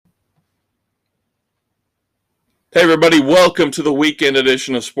Hey everybody, welcome to the weekend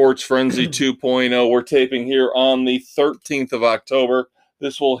edition of Sports Frenzy 2.0. We're taping here on the 13th of October.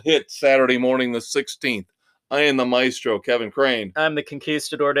 This will hit Saturday morning the 16th. I am the maestro, Kevin Crane. I'm the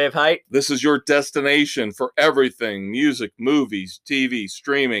conquistador, Dave Height. This is your destination for everything, music, movies, TV,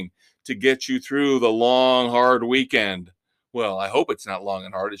 streaming, to get you through the long, hard weekend. Well, I hope it's not long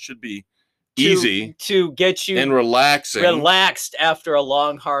and hard. It should be easy to get you and relaxing. Relaxed after a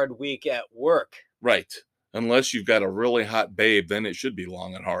long, hard week at work. Right. Unless you've got a really hot babe, then it should be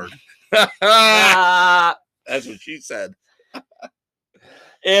long and hard. That's what she said.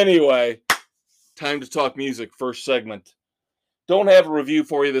 Anyway, time to talk music. First segment. Don't have a review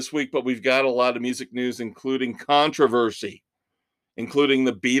for you this week, but we've got a lot of music news, including controversy, including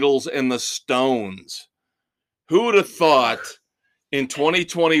the Beatles and the Stones. Who would have thought in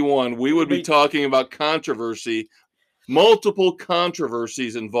 2021 we would be talking about controversy? Multiple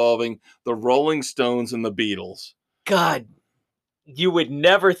controversies involving the Rolling Stones and the Beatles. God, you would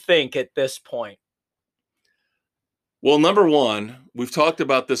never think at this point. Well, number one, we've talked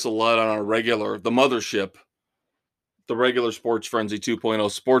about this a lot on our the mothership, the regular Sports Frenzy 2.0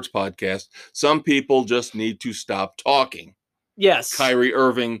 sports podcast. Some people just need to stop talking. Yes. Kyrie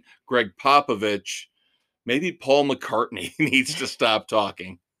Irving, Greg Popovich, maybe Paul McCartney needs to stop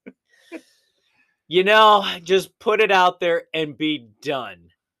talking. Just put it out there and be done.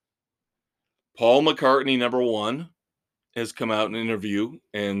 Paul McCartney, number one, has come out in an interview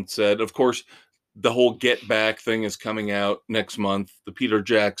and said, of course, the whole Get Back thing is coming out next month, the Peter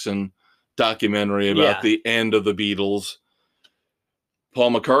Jackson documentary about the end of the Beatles.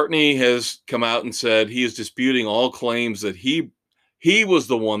 Paul McCartney has come out and said he is disputing all claims that he was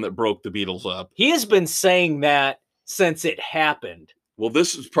the one that broke the Beatles up. He has been saying that since it happened. Well,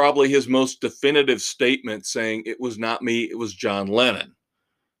 this is probably his most definitive statement, saying it was not me, it was John Lennon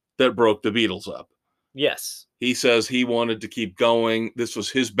that broke the Beatles up. Yes. He says he wanted to keep going. This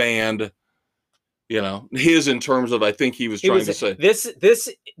was his band. His in terms of, I think he was trying to say.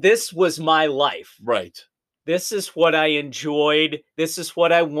 This was my life. Right. This is what I enjoyed. This is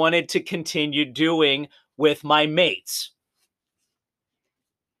what I wanted to continue doing with my mates.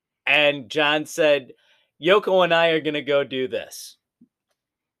 And John said, Yoko and I are going to go do this.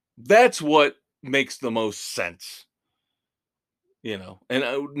 That's what makes the most sense.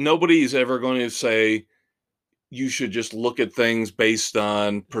 And nobody's ever going to say you should just look at things based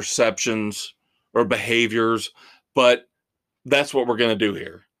on perceptions or behaviors, but that's what we're going to do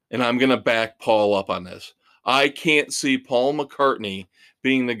here. And I'm going to back Paul up on this. I can't see Paul McCartney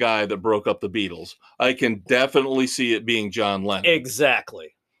being the guy that broke up the Beatles. I can definitely see it being John Lennon.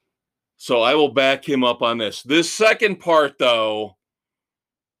 Exactly. So I will back him up on this. This second part, though,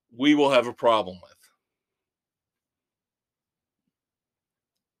 we will have a problem with.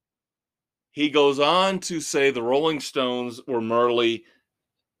 He goes on to say the Rolling Stones were merely,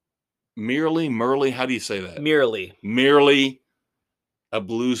 how do you say that? Merely a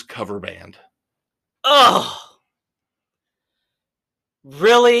blues cover band. Oh,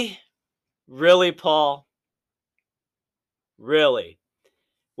 really? Really, Paul? Really?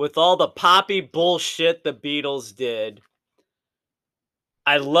 With all the poppy bullshit the Beatles did,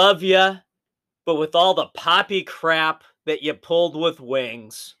 I love you, but with all the poppy crap that you pulled with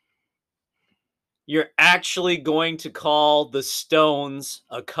Wings, you're actually going to call the Stones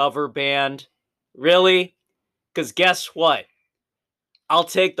a cover band? Really? Because guess what? I'll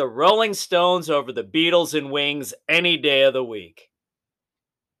take the Rolling Stones over the Beatles and Wings any day of the week.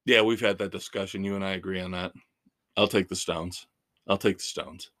 Yeah, we've had that discussion. You and I agree on that. I'll take the Stones.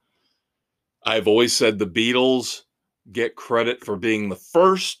 I've always said the Beatles get credit for being the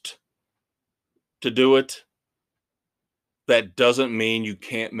first to do it. That doesn't mean you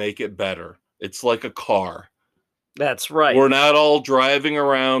can't make it better. It's like a car. That's right. We're not all driving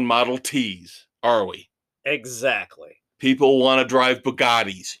around Model Ts, are we? Exactly. People want to drive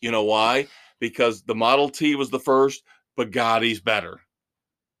Bugattis. You know why? Because the Model T was the first, Bugatti's better.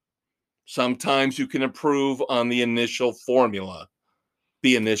 Sometimes you can improve on the initial formula,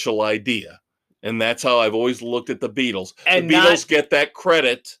 the initial idea. And that's how I've always looked at the Beatles. And the Beatles get that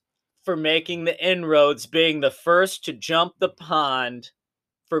credit for making the inroads, being the first to jump the pond,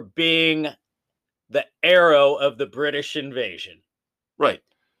 for being the arrow of the British invasion. Right.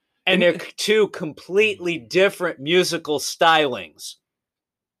 And they're two completely different musical stylings.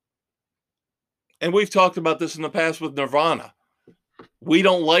 And we've talked about this in the past with Nirvana. We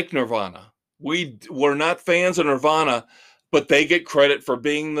don't like Nirvana. We're not fans of Nirvana, but they get credit for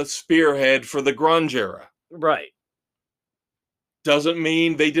being the spearhead for the grunge era. Right. Doesn't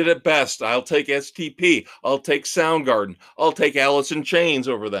mean they did it best. I'll take STP. I'll take Soundgarden. I'll take Alice in Chains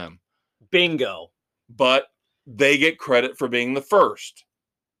over them. Bingo. But they get credit for being the first.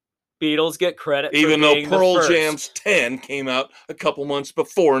 Beatles get credit Even for though being Pearl the first. Jam's 10 came out a couple months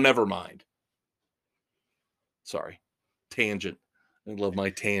before Nevermind. Sorry. Tangent. I love my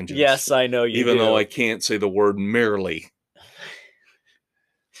tangents. Yes, I know you Even do. though I can't say the word merrily.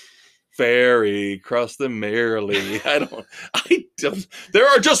 Ferry, cross them merrily. I don't. There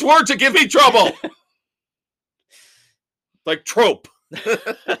are just words that give me trouble. Like trope. If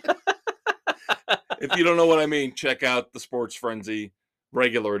you don't know what I mean, check out the Sports Frenzy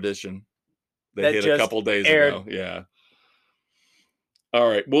regular edition. They hit a couple days ago. Yeah. All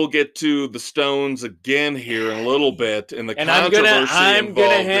right, we'll get to the Stones again here in a little bit, and the controversy I'm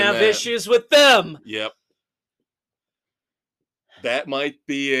gonna have issues with them. Yep. That might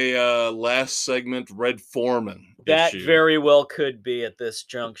be a last segment Red Foreman That issue. very well could be at this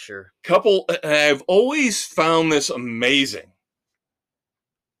juncture. I've always found this amazing.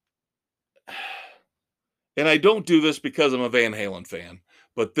 And I don't do this because I'm a Van Halen fan,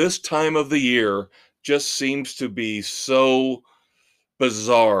 but this time of the year just seems to be so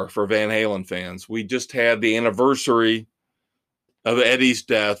bizarre for Van Halen fans. We just had the anniversary of Eddie's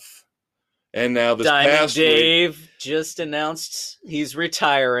death, and now this Diamond Dave just announced he's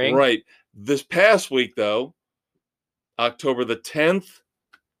retiring. Right. This past week, though, October the 10th,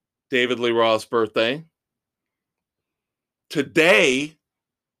 David Lee Roth's birthday. Today,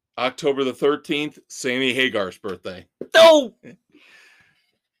 October the 13th, Sammy Hagar's birthday. No!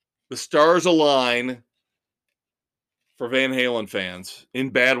 The stars align for Van Halen fans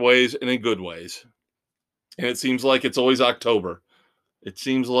in bad ways and in good ways. And it seems like it's always October. It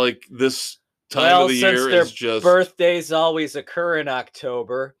seems like this time of the year is just... birthdays always occur in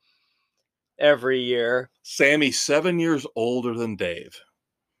October every year. Sammy's 7 years older than Dave.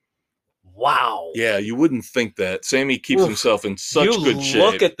 Wow. Yeah, you wouldn't think that. Sammy keeps himself in such good shape. You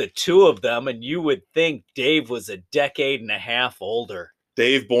look at the two of them and you would think Dave was a decade and a half older.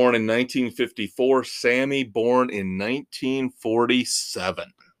 Dave born in 1954, Sammy born in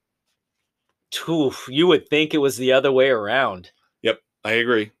 1947. Oof, you would think it was the other way around. Yep, I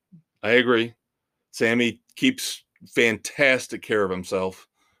agree. Sammy keeps fantastic care of himself,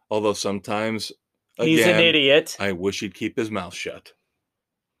 although sometimes, he's an idiot. I wish he'd keep his mouth shut.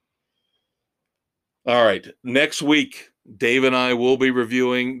 All right, next week, Dave and I will be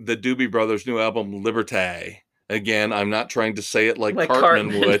reviewing the Doobie Brothers' new album, Liberté. Again, I'm not trying to say it like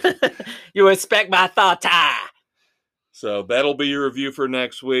Cartman would. You respect my thought. So that'll be your review for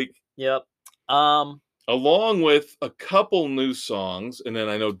next week. Yep. Along with a couple new songs, and then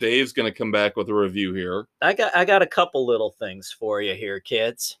I know Dave's going to come back with a review here. I got a couple little things for you here,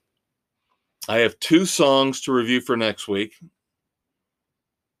 kids. I have 2 songs to review for next week.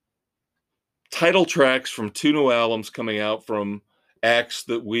 Title tracks from 2 new albums coming out from acts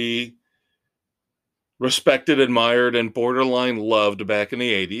that we respected, admired, and borderline loved back in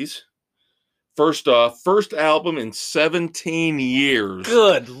the 80s. First off, first album in 17 years.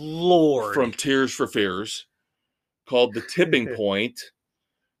 Good Lord. From Tears for Fears, called The Tipping Point.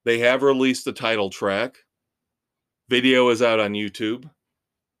 They have released the title track. Video is out on YouTube.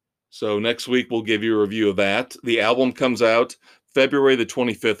 So next week we'll give you a review of that. The album comes out February the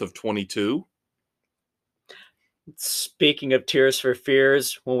 25th of 22. Speaking of Tears for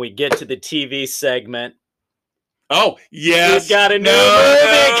Fears, when we get to the TV segment, oh, yes. We've got a new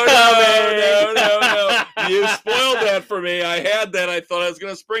movie coming. No. You spoiled that for me. I had that. I thought I was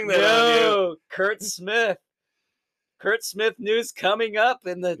going to spring that on you. Kurt Smith. Kurt Smith news coming up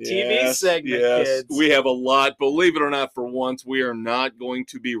in the TV segment, kids. We have a lot. Believe it or not, for once, we are not going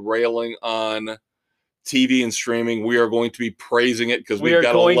to be railing on TV and streaming. We are going to be praising it because we've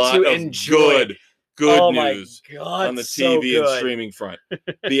got a lot of good news on the TV and streaming front.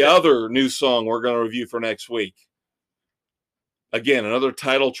 The other new song we're going to review for next week. Again, another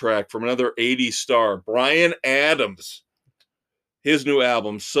title track from another 80s star, Bryan Adams. His new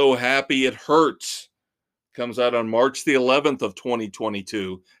album, So Happy It Hurts, comes out on March the 11th of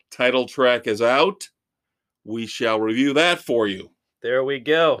 2022. Title track is out. We shall review that for you. There we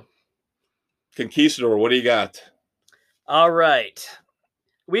go. Conquistador, what do you got? All right.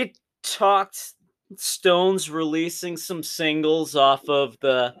 We talked Stones releasing some singles off of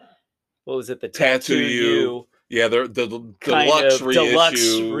the, what was it, the Tattoo You. Yeah, the deluxe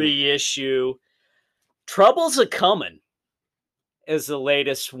reissue. Trouble's a Comin' is the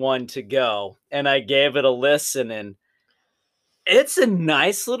latest one to go, and I gave it a listen, and it's a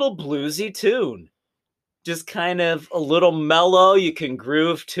nice little bluesy tune. Just kind of a little mellow. You can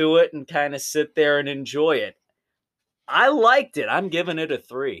groove to it and kind of sit there and enjoy it. I liked it. I'm giving it a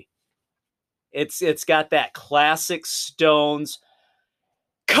 3. It's got that classic Stones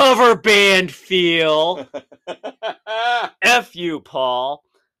cover band feel. F you, Paul.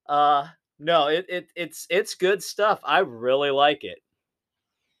 No, it's good stuff. I really like it.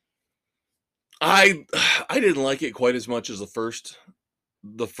 I didn't like it quite as much as the first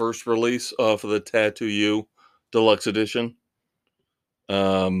release for the Tattoo You Deluxe Edition.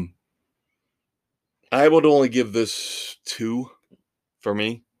 I would only give this 2 for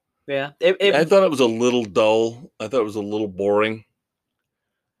me. Yeah, I thought it was a little dull. I thought it was a little boring.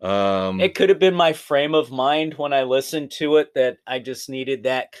 It could have been my frame of mind when I listened to it that I just needed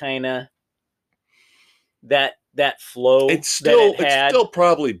that kind of that flow it's that still it had.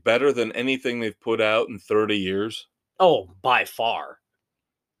 probably better than anything they've put out in 30 years. Oh, by far.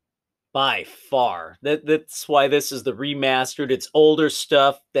 By far. That's why this is the remastered. It's older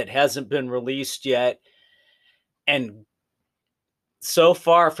stuff that hasn't been released yet. And so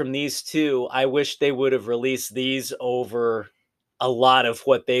far from these two, I wish they would have released these over a lot of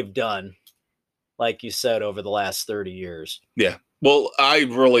what they've done, like you said, over the last 30 years. Yeah. Well, I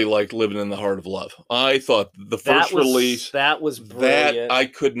really liked Living in the Heart of Love. I thought the first release, that was brilliant. that I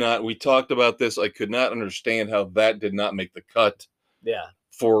could not, we talked about this, I could not understand how that did not make the cut. Yeah.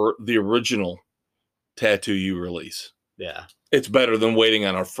 For the original Tattoo You release. Yeah. It's better than Waiting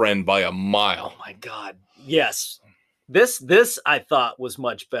on Our Friend by a mile. Oh my God. Yes. This I thought was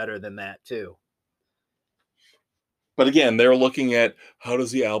much better than that too. But again, they're looking at how does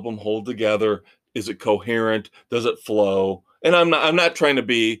the album hold together? Is it coherent? Does it flow? And I'm not trying to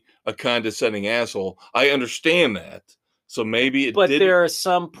be a condescending asshole. I understand that. So maybe it didn't. There are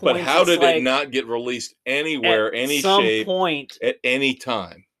some points. But how did it not get released anywhere, any shape, point, at any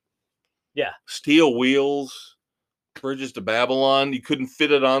time? Yeah. Steel Wheels, Bridges to Babylon. You couldn't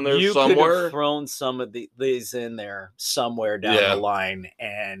fit it on there somewhere. You could have thrown some of these in there somewhere down the line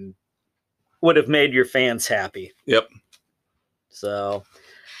and would have made your fans happy. Yep. So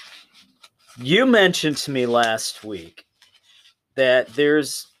you mentioned to me last week that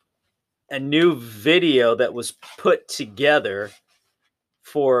there's a new video that was put together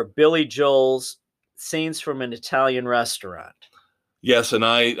for Billy Joel's Scenes from an Italian Restaurant. Yes, and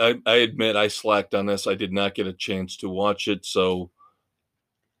I admit I slacked on this. I did not get a chance to watch it, so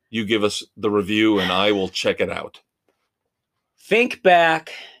you give us the review and I will check it out. Think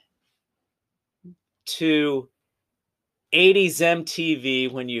back to 80s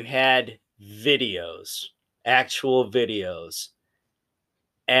MTV when you had videos, actual videos,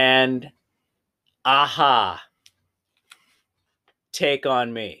 and Aha, Take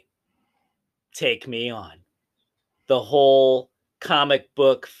on Me, Take Me On, the whole comic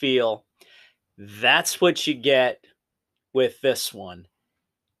book feel. That's what you get with this one.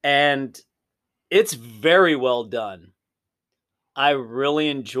 And it's very well done. I really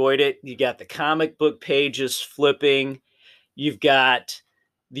enjoyed it. You got the comic book pages flipping. You've got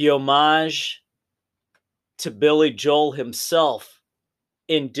the homage to Billy Joel himself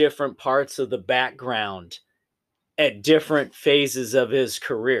in different parts of the background at different phases of his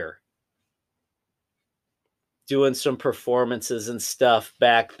career. Doing some performances and stuff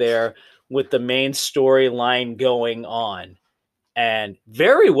back there with the main storyline going on. And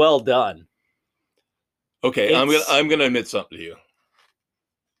very well done. Okay, I'm gonna admit something to you.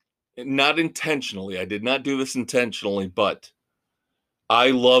 Not intentionally. I did not do this intentionally, but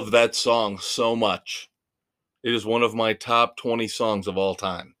I love that song so much. It is one of my top 20 songs of all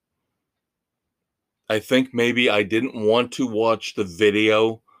time. I think maybe I didn't want to watch the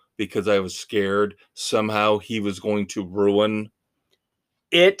video because I was scared somehow he was going to ruin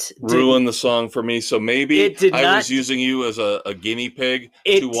the song for me. So maybe I was using you as a guinea pig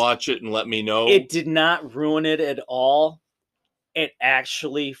to watch it and let me know. It did not ruin it at all. It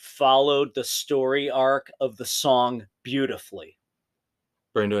actually followed the story arc of the song beautifully.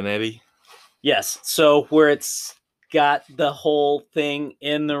 Brando and Eddie? Yes. So where it's got the whole thing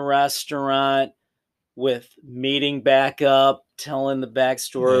in the restaurant with meeting back up, telling the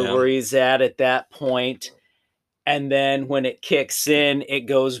backstory where he's at that point. And then when it kicks in, it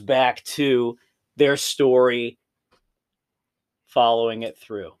goes back to their story, following it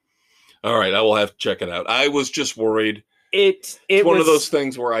through. All right, I will have to check it out. I was just worried. It's one of those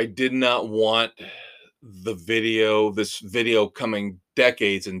things where I did not want this video coming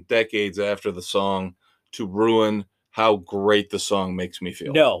decades and decades after the song to ruin how great the song makes me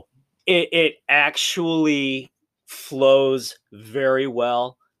feel. No, it actually flows very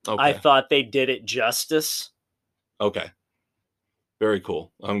well. Okay. I thought they did it justice. Okay. Very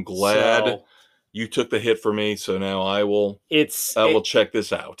cool. I'm glad you took the hit for me. So now I will check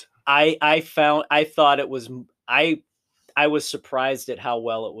this out. I was surprised at how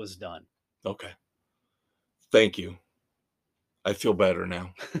well it was done. Okay. Thank you. I feel better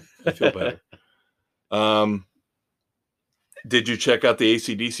now. I feel better. Did you check out the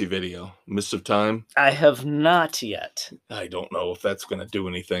AC/DC video, Mist of Time? I have not yet. I don't know if that's going to do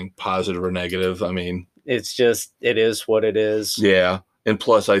anything positive or negative. I mean, It's just, it is what it is. yeah. And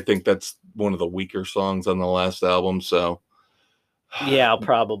plus, I think that's one of the weaker songs on the last album. So, Yeah, I'll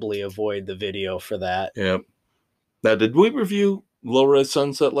probably avoid the video for that. yeah. Now, did we review Low Res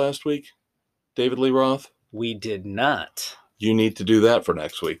Sunset last week? David Lee Roth? We did not. You need to do that for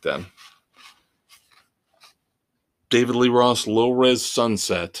next week then. David Lee Roth's Low Res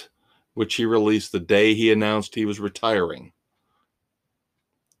Sunset, which he released the day he announced he was retiring,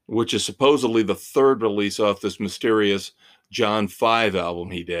 which is supposedly the third release off this mysterious John 5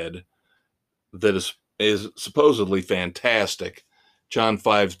 album he did that is supposedly fantastic. John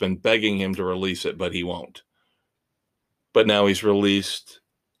 5's been begging him to release it, but he won't. But now he's released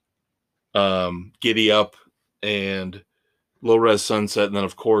Giddy Up and Low Res Sunset, and then,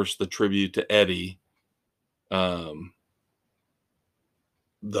 of course, the tribute to Eddie. The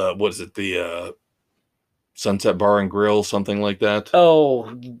Sunset Bar and Grill, something like that.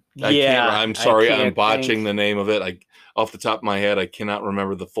 Oh, yeah. I'm sorry, I'm botching the name of it. Off the top of my head, I cannot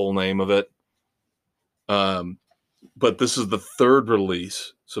remember the full name of it. But this is the third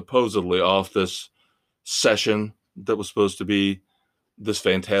release, supposedly, off this session that was supposed to be this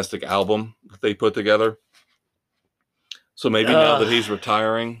fantastic album that they put together. So maybe now that he's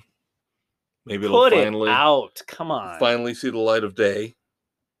retiring, maybe it'll finally out. Come on. Finally see the light of day.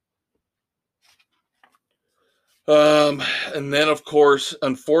 And then, of course,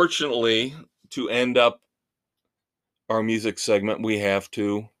 unfortunately, to end up our music segment, we have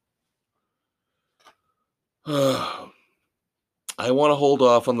to. I want to hold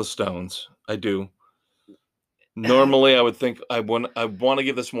off on the Stones. I do. Normally, I would think I want to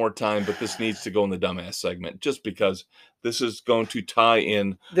give this more time, but this needs to go in the dumbass segment just because this is going to tie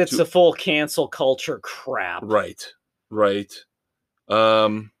in. That's the full cancel culture crap. Right.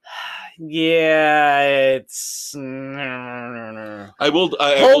 Yeah, it's. I will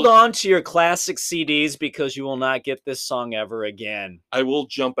hold on to your classic CDs because you will not get this song ever again. I will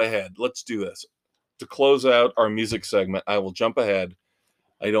jump ahead. Let's do this. To close out our music segment, I will jump ahead.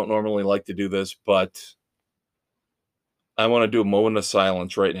 I don't normally like to do this, but I want to do a moment of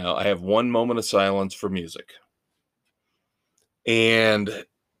silence right now. I have one moment of silence for music. And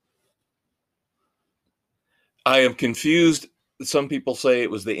I am confused. Some people say it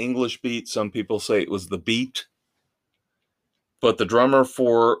was the English beat. Some people say it was the beat. But the drummer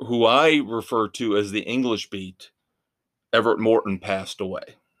for who I refer to as the English beat, Everett Morton, passed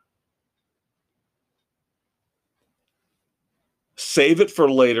away. Save It for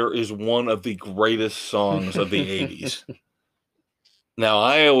Later is one of the greatest songs of the 80s. Now,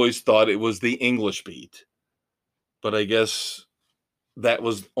 I always thought it was the English beat, but I guess that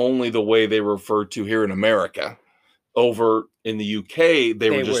was only the way they were referred to here in America. Over in the UK, they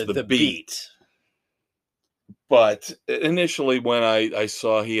were just the beat. But initially, when I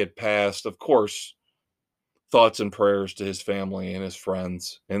saw he had passed, of course, thoughts and prayers to his family and his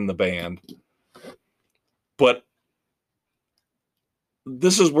friends in the band. But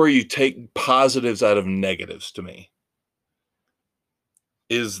this is where you take positives out of negatives to me.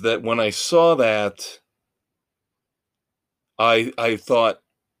 Is that when I saw that, I thought,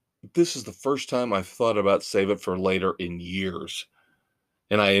 this is the first time I've thought about Save It for Later in years.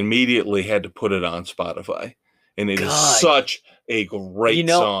 And I immediately had to put it on Spotify. And it is such a great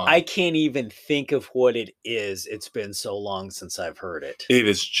song. I can't even think of what it is. It's been so long since I've heard it. It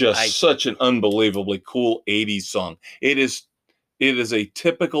is just such an unbelievably cool 80s song. It is a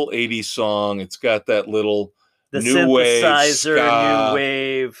typical 80s song. It's got that little new wave, ska. New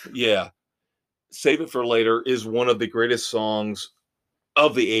wave. Yeah. Save It for Later is one of the greatest songs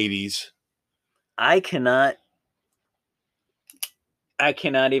of the 80s. I cannot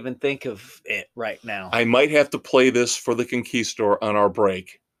even think of it right now. I might have to play this for the Conquistador on our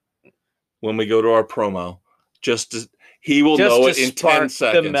break when we go to our promo. He will know it in 10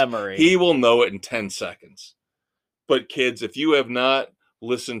 seconds. The memory. He will know it in 10 seconds. But kids, if you have not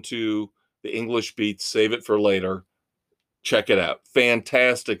listened to the English Beats, Save It for Later, check it out.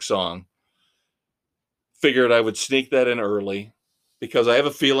 Fantastic song. Figured I would sneak that in early because I have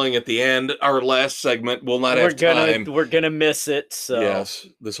a feeling at the end, our last segment, will not have time. We're going to miss it. So. Yes,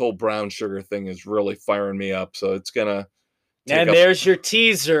 this whole brown sugar thing is really firing me up. So it's going to. And there's your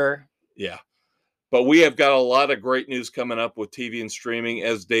teaser. Yeah. But we have got a lot of great news coming up with TV and streaming,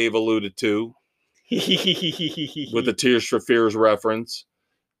 as Dave alluded to. With the Tears for Fears reference.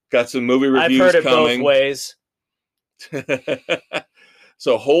 Got some movie reviews I've heard it coming. both ways.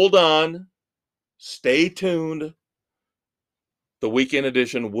 So hold on. Stay tuned. The weekend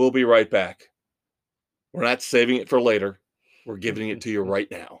edition will be right back. We're not saving it for later. We're giving it to you right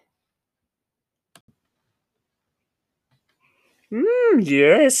now.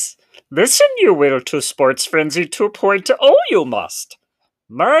 Yes. Listen, you will, to Sports Frenzy 2.0, you must.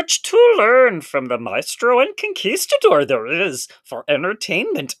 Much to learn from the maestro and conquistador there is for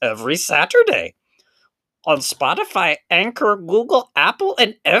entertainment every Saturday. On Spotify, Anchor, Google, Apple,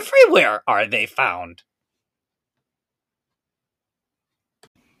 and everywhere are they found.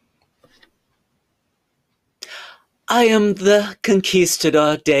 I am the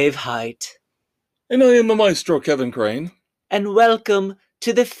conquistador, Dave Height. And I am the maestro, Kevin Crane. And welcome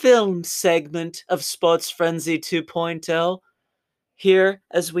to the film segment of Sports Frenzy 2.0. Here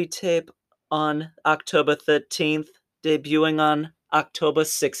as we tape on October 13th, debuting on October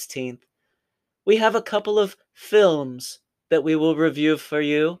 16th. We have a couple of films that we will review for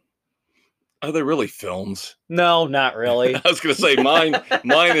you. Are they really films? No, not really. I was going to say mine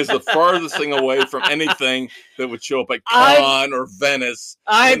is the farthest thing away from anything that would show up at Cannes or Venice.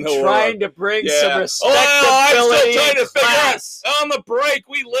 I'm trying to bring some respectability. I'm still trying to figure class. out. On the break,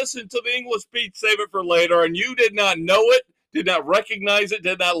 we listened to the English beat Save It for Later, and you did not know it, did not recognize it,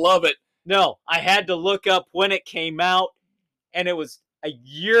 did not love it. No, I had to look up when it came out, and it was a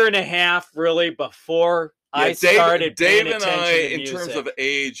year and a half, really, before I started paying Dave and attention I, to in music. terms of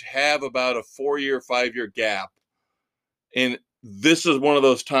age, have about a 4-year, 5-year gap. And this is one of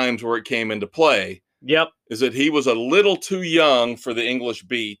those times where it came into play. Yep. Is that he was a little too young for the English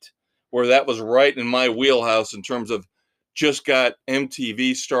beat, where that was right in my wheelhouse in terms of just got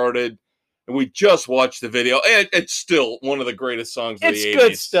MTV started. And we just watched the video. And it's still one of the greatest songs of the 80s. It's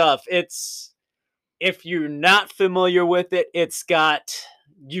good stuff. If you're not familiar with it,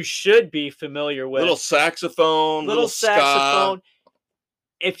 you should be familiar with little saxophone, little saxophone. ska.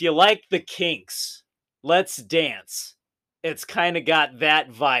 If you like the Kinks, Let's Dance. It's kind of got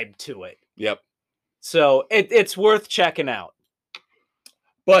that vibe to it. Yep. So it's worth checking out.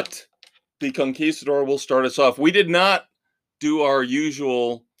 But the Conquistador will start us off. We did not do our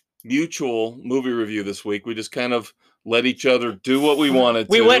usual mutual movie review this week. We just kind of let each other do what we wanted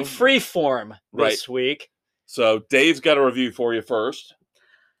to. We went freeform this week. So Dave's got a review for you first.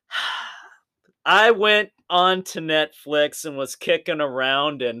 I went on to Netflix and was kicking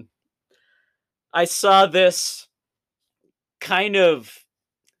around, and I saw this kind of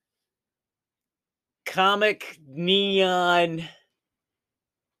comic neon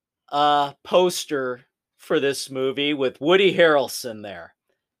poster for this movie with Woody Harrelson there.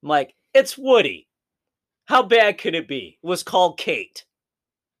 I'm like, it's Woody. How bad could it be? It was called Kate.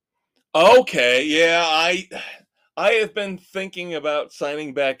 Okay, yeah, I have been thinking about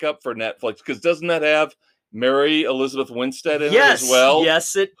signing back up for Netflix, because doesn't that have Mary Elizabeth Winstead in it as well?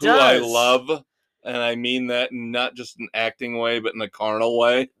 Yes, it does. Who I love, and I mean that in not just an acting way, but in a carnal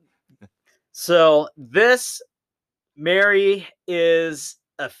way. So this Mary is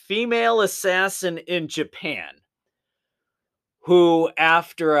a female assassin in Japan who,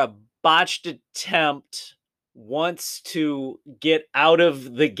 after a botched attempt, wants to get out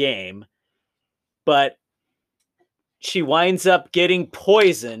of the game, but she winds up getting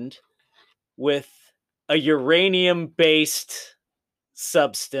poisoned with a uranium-based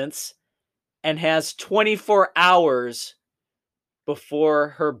substance and has 24 hours before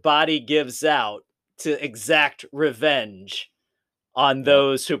her body gives out to exact revenge on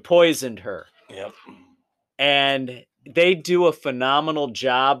those who poisoned her. Yep. And they do a phenomenal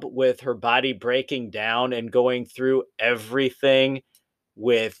job with her body breaking down and going through everything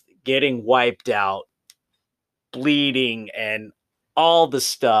with getting wiped out, bleeding, and all the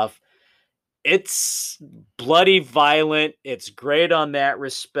stuff. It's bloody violent. It's great on that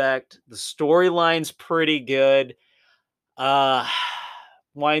respect. The storyline's pretty good.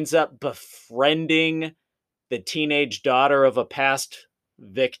 Winds up befriending the teenage daughter of a past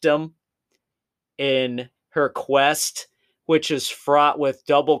victim in her quest, which is fraught with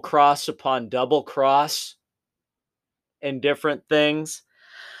double cross upon double cross and different things.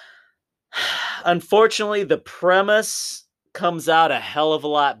 Unfortunately, the premise comes out a hell of a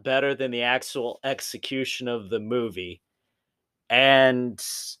lot better than the actual execution of the movie. And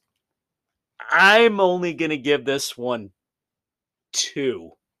I'm only going to give this one 2.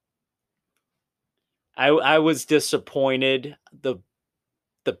 I was disappointed. The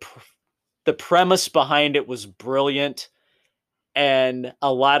premise behind it was brilliant, and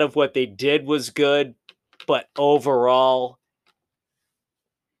a lot of what they did was good, but overall,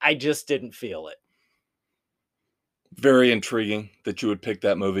 I just didn't feel it. Very intriguing that you would pick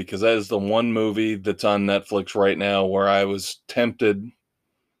that movie, because that is the one movie that's on Netflix right now where I was tempted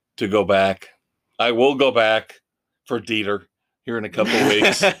to go back. I will go back for Dieter. here in a couple of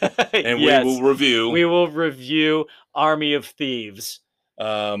weeks, and Yes, we will review. we will review Army of Thieves.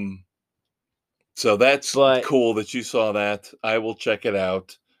 So that's But cool that you saw that. I will check it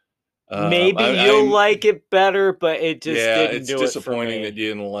out. maybe you'll like it better, but it just didn't it's do it for disappointing me. that you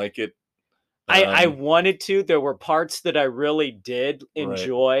didn't like it. I wanted to. There were parts that I really did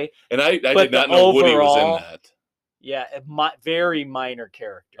enjoy. And I but did not know Woody was in that. Yeah, very minor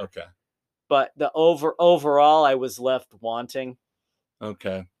character. Okay. But the overall, I was left wanting.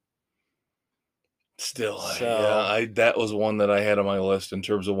 Okay. Still, So, that was one that I had on my list in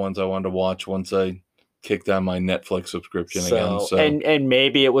terms of ones I wanted to watch once I kicked on my Netflix subscription again. So and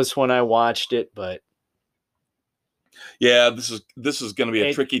maybe it was when I watched it, but yeah, this is going to be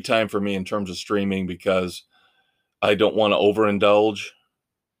a tricky time for me in terms of streaming because I don't want to overindulge,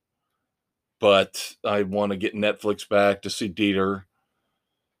 but I want to get Netflix back to see Dieter.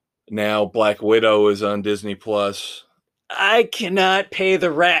 Now Black Widow is on Disney Plus. I cannot pay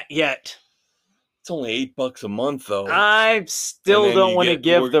the rat yet. It's only $8 a month, though. I still don't want to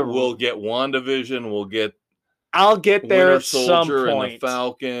give the. We'll get WandaVision. We'll get. I'll get there Winter at some Soldier point. And the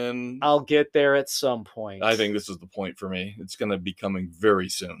Falcon. I'll get there at some point. I think this is the point for me. It's going to be coming very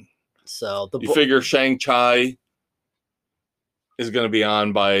soon. So you figure Shang-Chi is going to be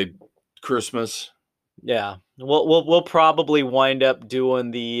on by Christmas. Yeah, we'll probably wind up doing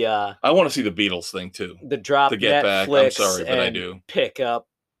the. I want to see the Beatles thing too. The drop to get Netflix back. I'm sorry, but I do pick up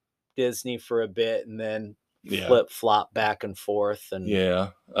Disney for a bit and then yeah. flip flop back and forth and yeah.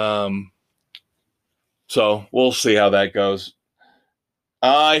 So we'll see how that goes.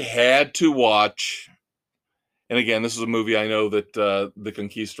 I had to watch, and again, this is a movie I know that the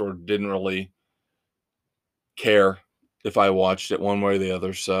Conquistador didn't really care if I watched it one way or the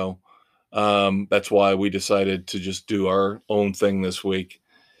other. So that's why we decided to just do our own thing this week.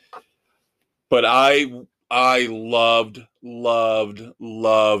 But I loved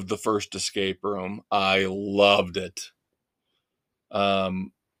the first Escape Room. I loved it.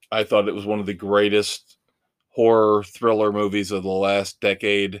 I thought it was one of the greatest horror thriller movies of the last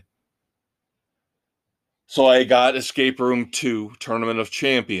decade. So I got Escape Room 2, Tournament of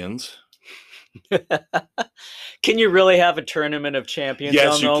Champions. Can you really have a Tournament of Champions?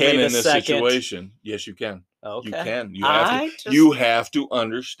 Yes, you can in this situation. Yes, you can. Okay. You can. You have to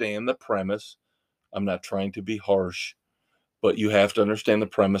understand the premise. I'm not trying to be harsh, but you have to understand the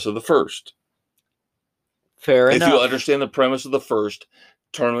premise of the first. Fair enough. If you understand the premise of the first,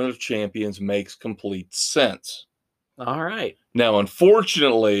 Tournament of Champions makes complete sense. All right. Now,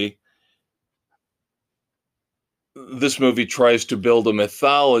 unfortunately, this movie tries to build a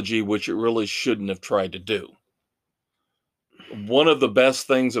mythology, which it really shouldn't have tried to do. One of the best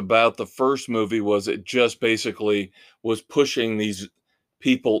things about the first movie was it just basically was pushing these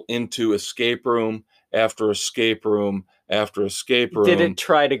people into escape room after escape room after escape room. Did it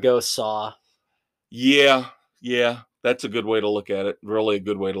try to go Saw? Yeah. That's a good way to look at it. Really a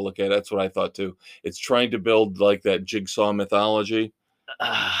good way to look at it. That's what I thought too. It's trying to build like that Jigsaw mythology.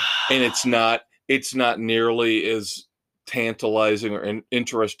 And it's not nearly as tantalizing or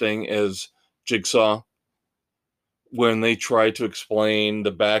interesting as Jigsaw. When they try to explain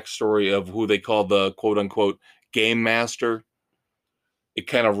the backstory of who they call the quote-unquote game master, it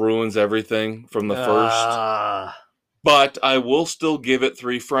kind of ruins everything from the first. But I will still give it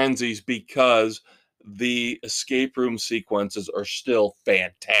 3 frenzies because the escape room sequences are still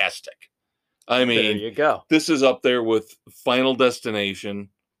fantastic. I mean, there you go. This is up there with Final Destination.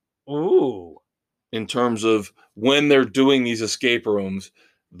 Ooh. In terms of when they're doing these escape rooms,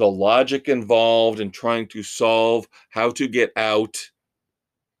 the logic involved in trying to solve how to get out,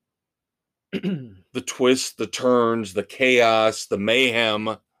 the twists, the turns, the chaos, the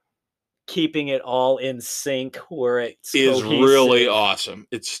mayhem. Keeping it all in sync where it's is really awesome.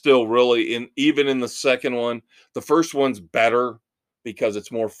 It's still really even in the second one. The first one's better because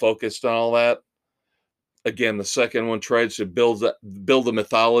it's more focused on all that. Again, the second one tries to build a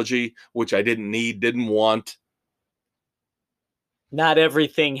mythology, which I didn't want. Not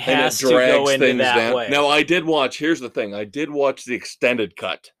everything has to go into that way. Now, here's the thing. I did watch the extended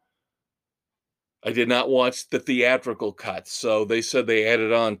cut. I did not watch the theatrical cut. So they said they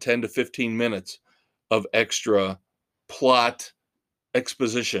added on 10 to 15 minutes of extra plot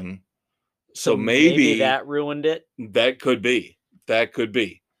exposition. So maybe that ruined it. That could be.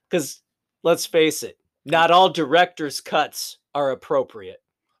 Because let's face it, not all director's cuts are appropriate.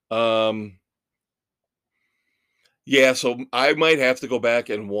 Yeah, so I might have to go back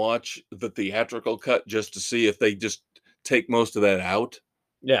and watch the theatrical cut just to see if they just take most of that out.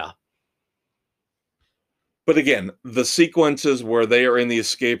 Yeah. But again, the sequences where they are in the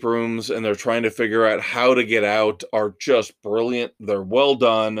escape rooms and they're trying to figure out how to get out are just brilliant. They're well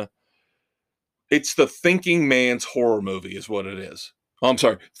done. It's the thinking man's horror movie is what it is. Oh, I'm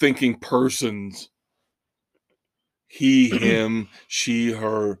sorry, thinking person's. He, him, she,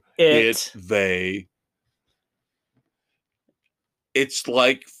 her, it, they. It's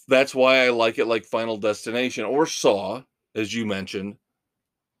like, that's why I like it like Final Destination or Saw, as you mentioned.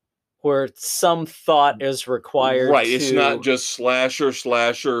 Where some thought is required. Right. It's not just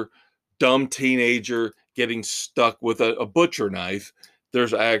slasher, dumb teenager getting stuck with a butcher knife.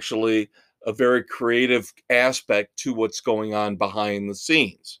 There's actually a very creative aspect to what's going on behind the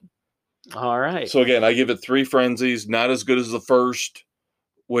scenes. All right. So again, I give it 3 frenzies, not as good as the first,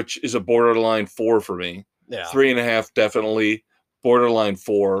 which is a borderline 4 for me. Yeah. 3.5, definitely. Borderline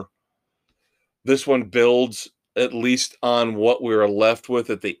 4. This one builds at least on what we were left with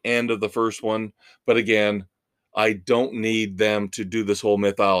at the end of the first one. But again, I don't need them to do this whole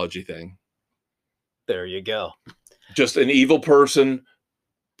mythology thing. There you go. Just an evil person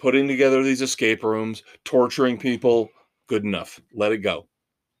putting together these escape rooms, torturing people. Good enough. Let it go.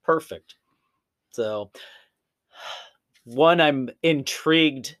 Perfect. So, one I'm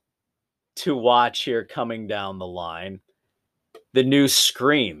intrigued to watch here coming down the line. The new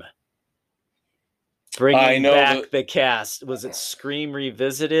Scream. Bringing back the cast. Was it Scream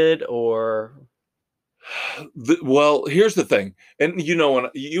Revisited or? Well, here's the thing, and you know,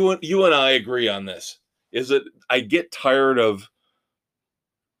 you and I agree on this. Is that I get tired of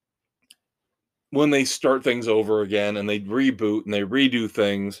when they start things over again and they reboot and they redo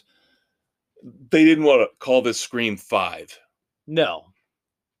things. They didn't want to call this Scream 5. No.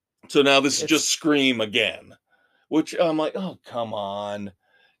 So now this is just Scream again, which I'm like, oh, come on.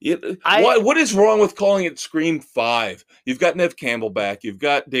 What is wrong with calling it Scream 5? You've got Neve Campbell back. You've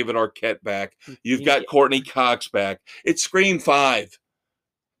got David Arquette back. You've got Courtney Cox back. It's Scream 5.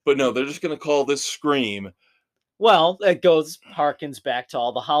 But no, they're just going to call this Scream. Well, it harkens back to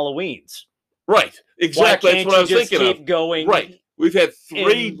all the Halloweens. Right. Exactly. That's what I was thinking of. Keep going. Right. We've had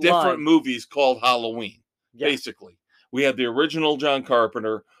 3 different movies called Halloween, basically. We had the original John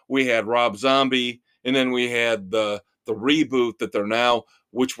Carpenter. We had Rob Zombie. And then we had the reboot that they're now,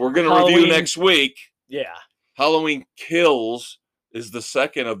 which we're going to review next week. Yeah. Halloween Kills is the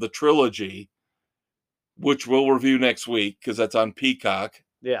second of the trilogy, which we'll review next week because that's on Peacock.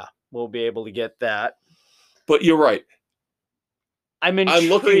 Yeah, we'll be able to get that. But you're right. I'm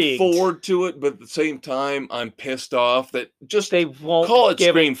looking forward to it, but at the same time, I'm pissed off that they won't call it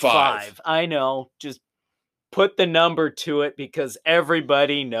Scream 5. I know. Just put the number to it because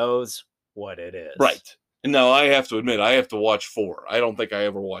everybody knows what it is. Right. And now I have to admit, I have to watch 4. I don't think I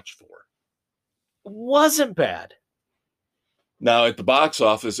ever watched 4. Wasn't bad. Now, at the box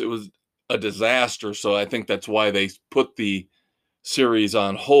office, it was a disaster, so I think that's why they put the series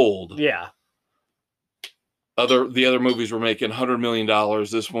on hold. Yeah. The other movies were making $100 million.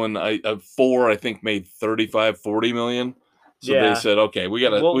 This one, 4, I think, made 35-40 million. So they said, okay, we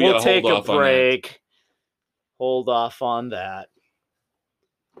gotta hold off on that. We'll take a break. Hold off on that.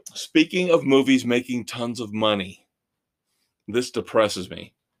 Speaking of movies making tons of money, this depresses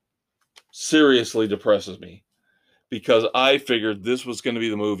me. Seriously depresses me. Because I figured this was going to be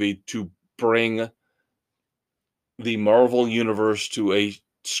the movie to bring the Marvel Universe to a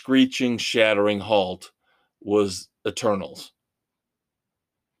screeching, shattering halt, was Eternals.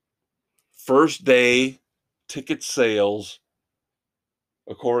 First day ticket sales,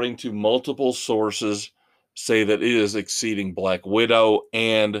 according to multiple sources, say that it is exceeding Black Widow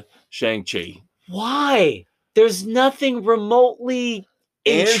and Shang-Chi. Why? There's nothing remotely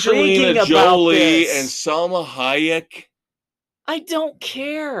intriguing Angelina about Jolie this. and Salma Hayek. I don't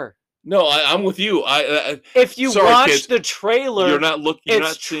care. No, I'm with you. If you watch the trailer, you're not looking. You're it's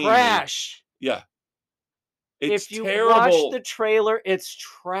not seeing trash. Yeah, it's if you terrible. Watch the trailer, it's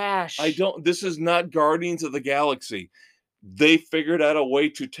trash. This is not Guardians of the Galaxy. They figured out a way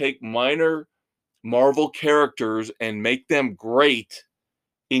to take minor Marvel characters and make them great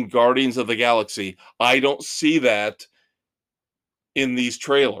in Guardians of the Galaxy. I don't see that in these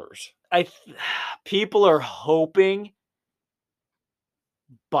trailers. People are hoping,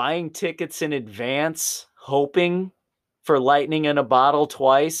 buying tickets in advance, hoping for lightning in a bottle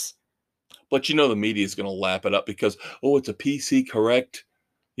twice. But you know the media is going to lap it up because, it's a PC correct,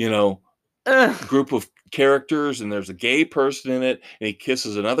 group of characters, and there's a gay person in it, and he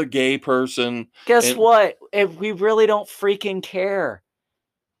kisses another gay person. Guess what? We really don't freaking care.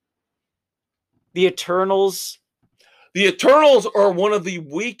 The Eternals are one of the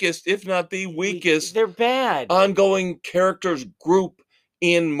weakest, if not the weakest. They're bad. Ongoing characters group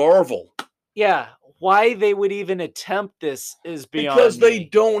in Marvel. Yeah. Why they would even attempt this is beyond because they me.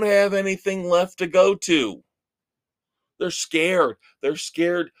 don't have anything left to go to. They're scared. They're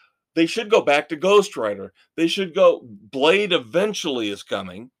scared. They should go back to Ghost Rider. They should go. Blade eventually is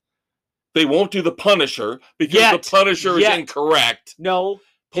coming. They won't do the Punisher because the Punisher is incorrect. No.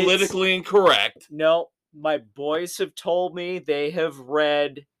 Politically incorrect. No. My boys have told me they have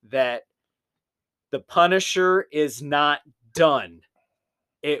read that the Punisher is not done.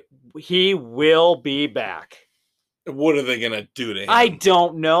 He will be back. What are they going to do to him? I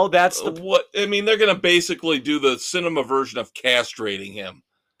don't know. That's the what I mean. They're going to basically do the cinema version of castrating him.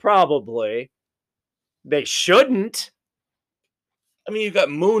 Probably. They shouldn't. I mean, you got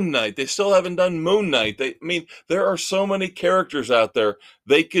Moon Knight. They still haven't done Moon Knight. There are so many characters out there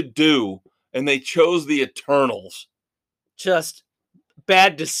they could do, and they chose the Eternals. Just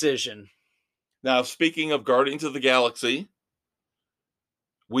bad decision. Now, speaking of Guardians of the Galaxy,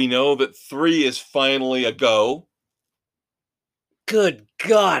 we know that 3 is finally a go. Good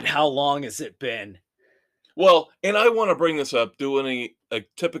God, how long has it been? Well, and I want to bring this up, doing a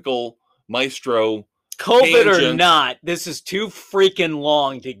typical Maestro COVID tangent. or not, this is too freaking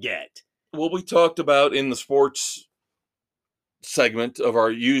long to get. Well, we talked about in the sports segment of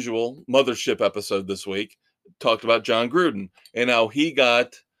our usual Mothership episode this week, talked about John Gruden and how he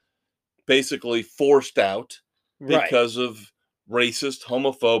got basically forced out because of racist,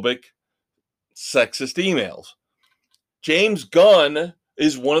 homophobic, sexist emails. James Gunn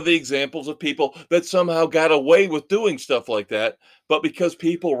is one of the examples of people that somehow got away with doing stuff like that, but because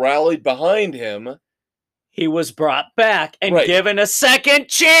people rallied behind him, he was brought back and given a second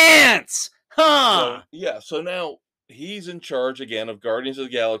chance. So now he's in charge again of Guardians of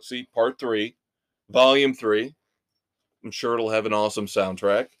the Galaxy Part 3, Volume 3. I'm sure it'll have an awesome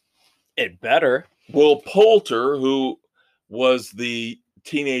soundtrack. It better. Will Poulter, who was the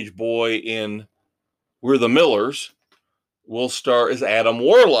teenage boy in We're the Millers, will star as Adam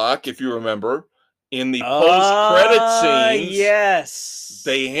Warlock, if you remember. In the post-credit scenes, yes,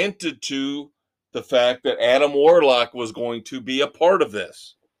 they hinted to the fact that Adam Warlock was going to be a part of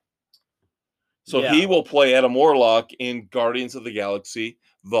this. So he will play Adam Warlock in Guardians of the Galaxy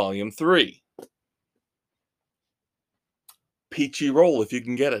Volume 3. Peachy role if you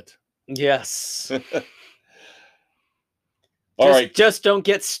can get it. Yes. All right. Just don't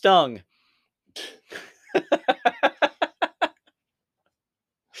get stung.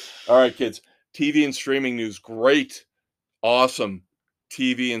 All right, kids. TV and streaming news. Great. Awesome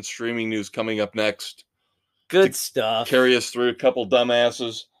TV and streaming news coming up next. Good stuff. Carry us through a couple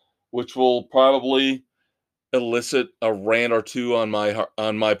dumbasses, which will probably elicit a rant or two on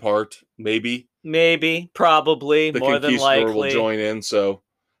my part. Maybe, probably, more than likely. Will join in, so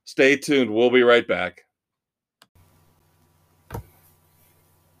stay tuned. We'll be right back.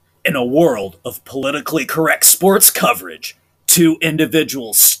 In a world of politically correct sports coverage, two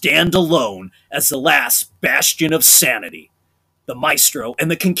individuals stand alone as the last bastion of sanity. The Maestro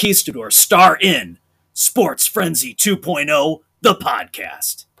and the Conquistador star in Sports Frenzy 2.0, the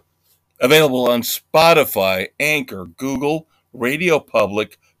podcast. Available on Spotify, Anchor, Google, Radio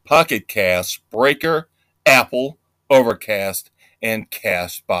Public, Pocket Cast, Breaker, Apple, Overcast, and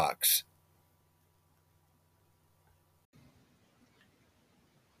CastBox.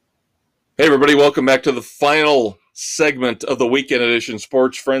 Hey everybody, welcome back to the final segment of the Weekend Edition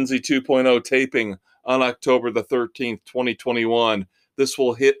Sports Frenzy 2.0 taping on October the 13th, 2021. This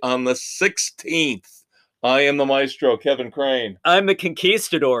will hit on the 16th. I am the Maestro, Kevin Crane. I'm the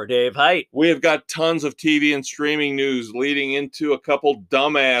Conquistador, Dave Height. We have got tons of TV and streaming news leading into a couple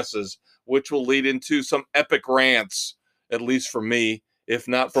dumbasses, which will lead into some epic rants, at least from me, if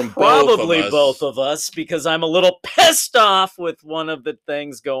not from probably both of us, because I'm a little pissed off with one of the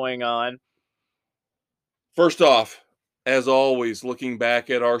things going on. First off, as always, looking back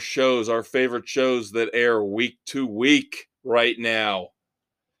at our shows, our favorite shows that air week to week right now.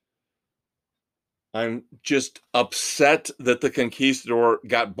 I'm just upset that the Conquistador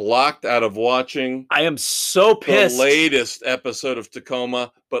got blocked out of watching. I am so pissed. The latest episode of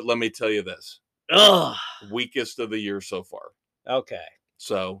Tacoma, but let me tell you this. Ugh. Weakest of the year so far. Okay.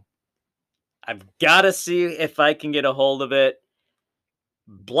 So I've got to see if I can get a hold of it.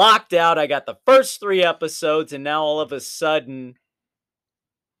 Blocked out. I got the first 3 episodes, and now all of a sudden,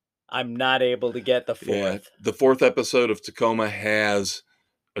 I'm not able to get the 4th. Yeah, the 4th episode of Tacoma has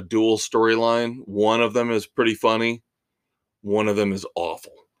a dual storyline. One of them is pretty funny. One of them is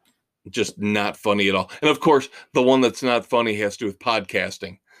awful. Just not funny at all. And of course, the one that's not funny has to do with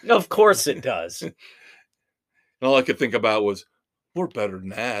podcasting. Of course it does. And all I could think about was, we're better than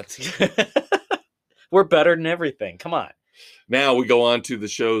that. We're better than everything. Come on. Now we go on to the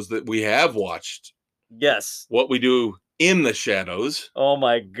shows that we have watched Yes. What we do in the shadows. Oh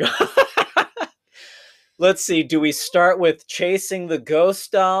my god. Let's see. Do we start with chasing the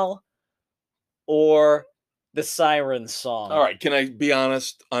ghost doll or the siren song? All right, can I be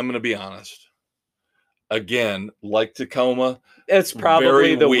honest? I'm going to be honest. Again, like Tacoma, It's probably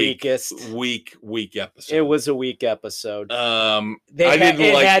very the weak, weakest. weak episode. It was a weak episode. I They didn't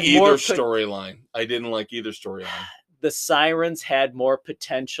it like had more either po- storyline. I didn't like either storyline. The sirens had more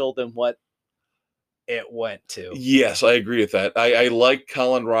potential than what it went to. Yes, I agree with that. I like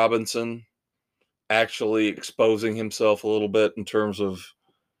Colin Robinson actually exposing himself a little bit in terms of,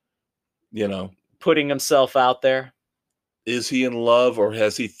 Putting himself out there. is he in love or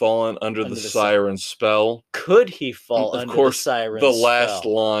has he fallen under the siren spell? Could he fall Of under course, the siren the spell? last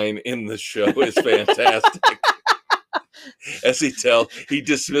line in the show is fantastic. As he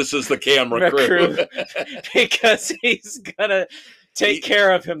dismisses the camera crew. Because he's gonna take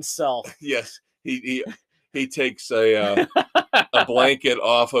care of himself. Yes, he takes a blanket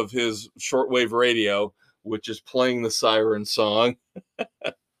off of his shortwave radio, which is playing the siren song.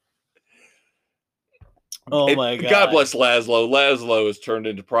 Oh my god! God bless Laszlo. Laszlo has turned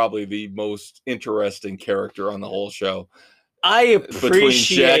into probably the most interesting character on the whole show. I Between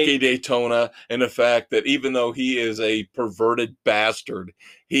appreciate Jackie Daytona and the fact that even though he is a perverted bastard,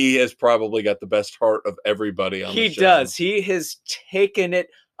 he has probably got the best heart of everybody on the show. He does. He has taken it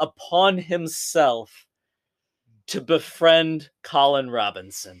upon himself to befriend Colin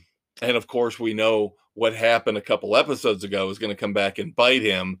Robinson. And of course, we know what happened a couple episodes ago is going to come back and bite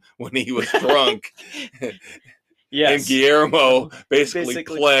him when he was drunk. Yes. And Guillermo basically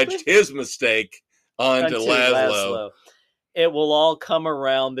pledged his mistake onto Unto Laszlo. It will all come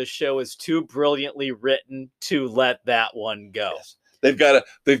around. The show is too brilliantly written to let that one go. Yes. They've got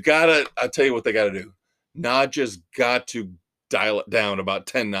to, I'll tell you what they got to do. Nadja's got to dial it down about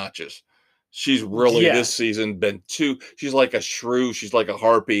 10 notches. She's really this season been she's like a shrew. She's like a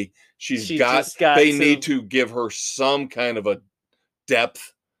harpy. They need to give her some kind of a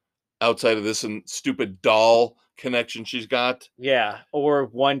depth outside of this and stupid doll connection she's got. Yeah. Or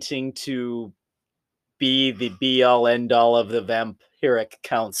wanting to be the be all end all of the vampiric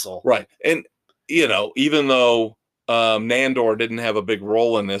council. Right. And, even though Nandor didn't have a big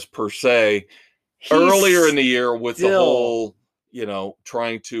role in this per se, earlier in the year with the whole,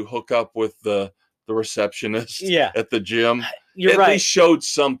 trying to hook up with the receptionist at the gym. You're at right. least showed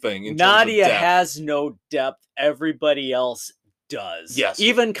something. Nadia has no depth. Everybody else does. Yes.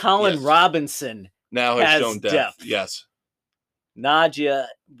 Even Colin Robinson now has shown depth. Yes. Nadia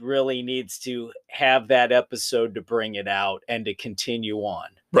really needs to have that episode to bring it out and to continue on.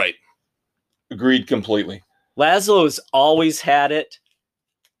 Right. Agreed completely. Laszlo's always had it,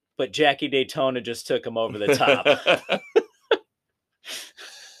 but Jackie Daytona just took him over the top.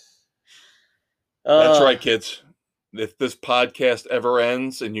 That's right, kids. If this podcast ever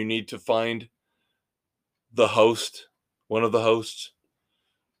ends and you need to find the host, one of the hosts,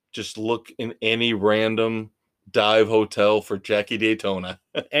 just look in any random dive hotel for Jackie Daytona.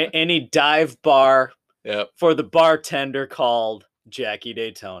 Any dive bar for the bartender called Jackie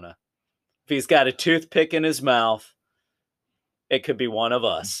Daytona. If he's got a toothpick in his mouth, it could be one of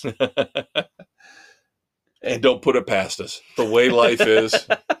us. And don't put it past us. The way life is,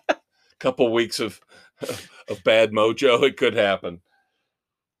 a couple weeks of bad mojo, it could happen.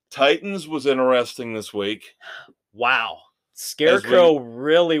 Titans was interesting this week. Wow. Scarecrow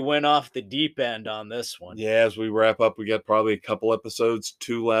really went off the deep end on this one. Yeah, as we wrap up, we got probably a couple episodes,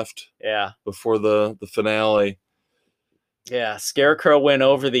 2 left. Yeah. Before the finale. Yeah, Scarecrow went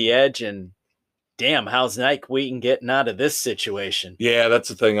over the edge, and damn, how's Nightwing getting out of this situation? Yeah, that's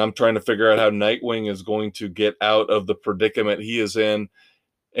the thing. I'm trying to figure out how Nightwing is going to get out of the predicament he is in.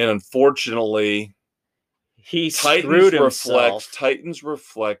 And unfortunately, Titans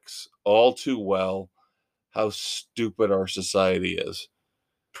reflects all too well how stupid our society is.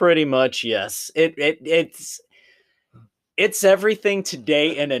 Pretty much, yes. It's everything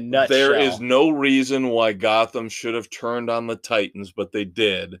today in a nutshell. There is no reason why Gotham should have turned on the Titans, but they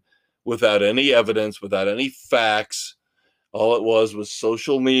did, without any evidence, without any facts. All it was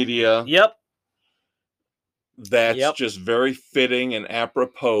social media. Yep. That's just very fitting and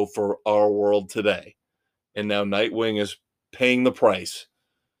apropos for our world today. And now Nightwing is paying the price.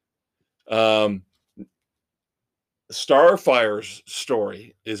 Starfire's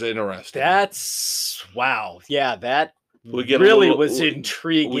story is interesting. That's wow. Yeah, that was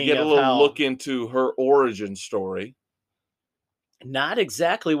intriguing. We get a little look into her origin story. Not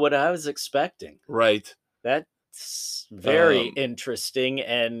exactly what I was expecting. Right. That's very interesting,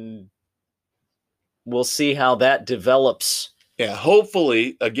 and we'll see how that develops Yeah,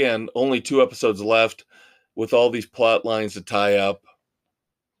 hopefully, again, only 2 episodes left with all these plot lines to tie up.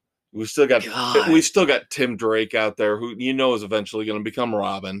 We still got Tim Drake out there, who is eventually going to become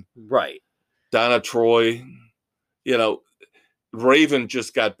Robin. Right. Donna Troy, Raven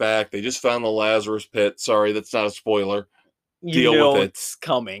just got back. They just found the Lazarus Pit. Sorry, that's not a spoiler. Deal with it. It's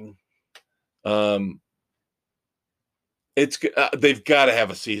coming. They've got to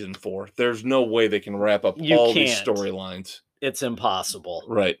have a season 4. There's no way they can wrap up all these storylines. It's impossible.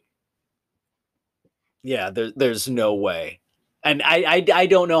 Right. Yeah, there's no way. And I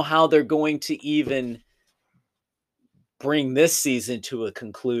don't know how they're going to even bring this season to a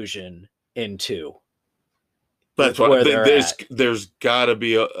conclusion in 2. That's why there's got to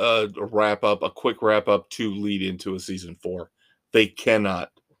be a wrap up, a quick wrap up to lead into a season 4. They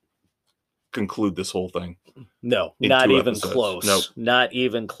cannot conclude this whole thing. No, not even episodes. close. Nope. Not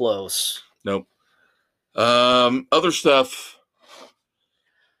even close. Nope. Other stuff.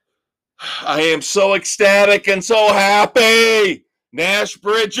 I am so ecstatic and so happy. Nash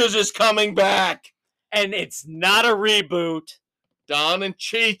Bridges is coming back. And it's not a reboot. Don and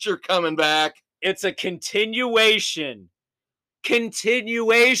Cheech are coming back. It's a continuation.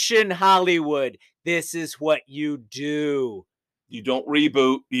 Continuation, Hollywood. This is what you do. You don't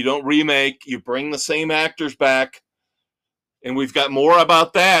reboot. You don't remake. You bring the same actors back. And we've got more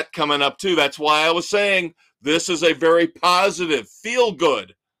about that coming up, too. That's why I was saying this is a very positive,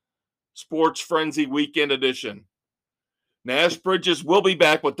 feel-good Sports Frenzy Weekend edition. Nash Bridges will be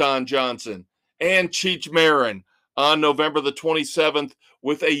back with Don Johnson and Cheech Marin on November the 27th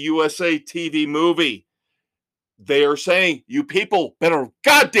with a USA TV movie. They are saying, you people better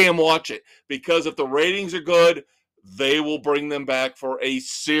goddamn watch it, because if the ratings are good, they will bring them back for a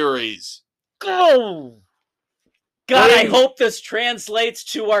series. Oh! God, I hope this translates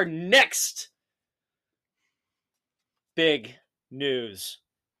to our next big news.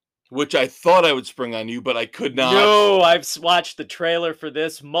 Which I thought I would spring on you, but I could not. No, I've watched the trailer for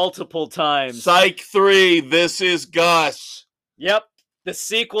this multiple times. Psych 3, This Is Gus. Yep, the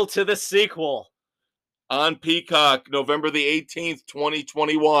sequel to the sequel. On Peacock, November the 18th,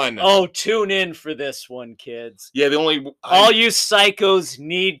 2021. Oh, tune in for this one, kids. Yeah, all you psychos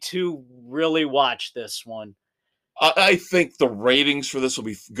need to really watch this one. I think the ratings for this will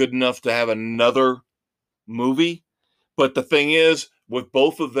be good enough to have another movie. But the thing is, with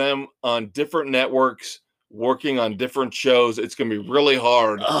both of them on different networks, working on different shows, it's going to be really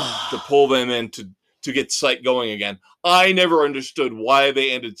hard to pull them in to get Psych going again. I never understood why they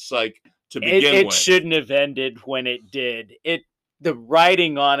ended Psych to begin with. It shouldn't have ended when it did. The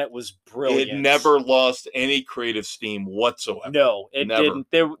writing on it was brilliant. It never lost any creative steam whatsoever. No, it didn't.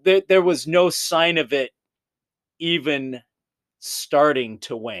 There was no sign of it even starting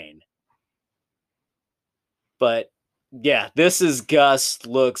to wane. But yeah, This Is Gus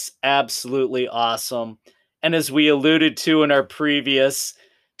looks absolutely awesome. And as we alluded to in our previous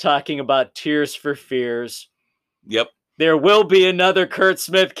talking about Tears for Fears, yep, there will be another Kurt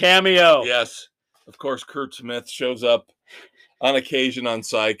Smith cameo. Yes, of course, Kurt Smith shows up on occasion on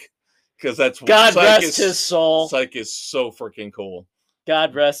Psych, because that's God rest his soul. Psych is so freaking cool.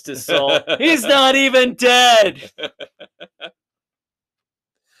 God rest his soul. He's not even dead.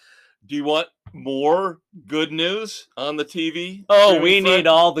 Do you want more good news on the TV? Oh, we need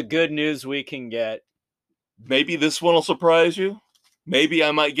all the good news we can get. Maybe this one will surprise you. Maybe I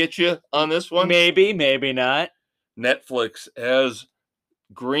might get you on this one. Maybe, maybe not. Netflix has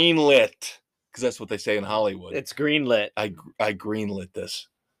greenlit, because that's what they say in Hollywood. It's greenlit. I greenlit this.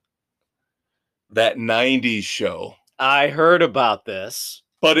 That 90s show. I heard about this.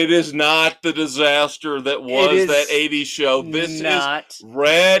 But it is not the disaster that was that 80s show. This is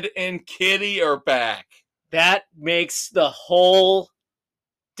Red and Kitty are back. That makes the whole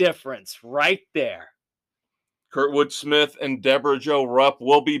difference right there. Kurtwood Smith and Deborah Jo Rupp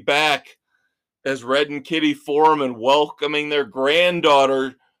will be back as Red and Kitty Foreman, welcoming their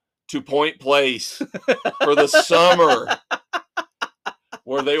granddaughter to Point Place for the summer,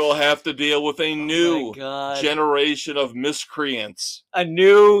 where they will have to deal with a new generation of miscreants. A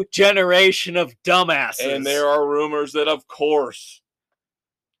new generation of dumbasses. And there are rumors that, of course,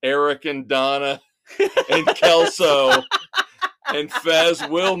 Eric and Donna and Kelso and Fez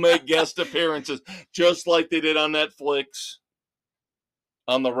will make guest appearances, just like they did on Netflix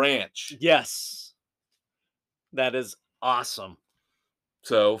on The Ranch. Yes. That is awesome.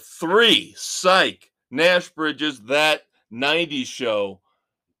 So 3, Psych, Nash Bridges, that 90s show.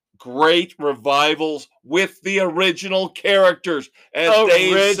 Great revivals with the original characters. As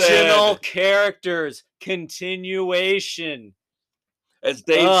Dave said. Original characters. Continuation. As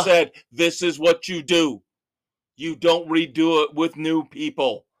Dave said, this is what you do. You don't redo it with new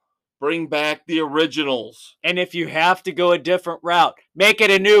people. Bring back the originals. And if you have to go a different route, make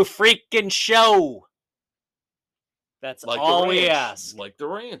it a new freaking show. That's Like all the we ranch. ask. Like the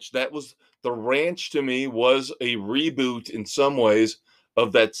ranch. That was the ranch to me was a reboot in some ways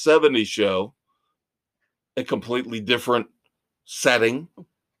of that 70s show. A completely different setting,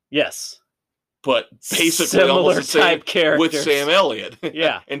 Yes. but basically Similar almost the same type characters. with Sam Elliott.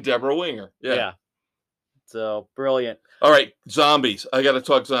 Yeah. And Deborah Winger. Yeah. So brilliant. All right, zombies. I got to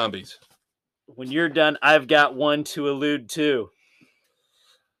talk zombies. When you're done, I've got one to allude to.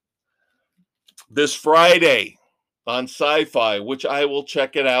 This Friday on Sci-Fi, which I will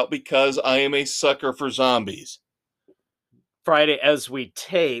check it out because I am a sucker for zombies. Friday as we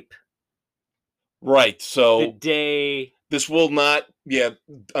tape. Right. The So day this will not,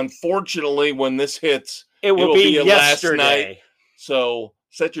 unfortunately, when this hits, it will be a yesterday. last night. So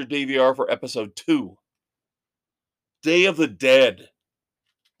set your DVR for episode 2. Day of the Dead,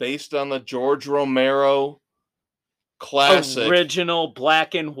 based on the George Romero classic. Original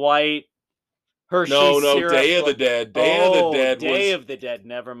black and white. Hershey No, syrup. Day of the Dead. Day of the Dead Day was of the Dead.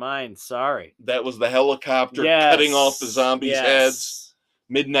 Never mind. Sorry. that was the helicopter Yes. cutting off the zombies' Yes. heads.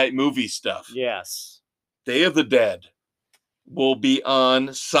 Midnight movie stuff. Yes. Day of the Dead will be on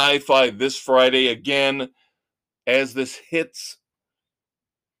Sci-Fi this Friday again. As this hits,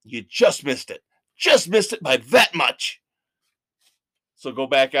 you just missed it. Just missed it by that much. So go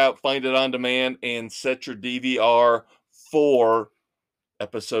back out, find it on demand, and set your DVR for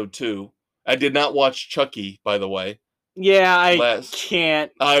episode 2. I did not watch Chucky, by the way. Yeah, I Last-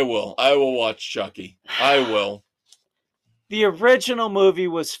 can't. I will. I will watch Chucky. I will. The original movie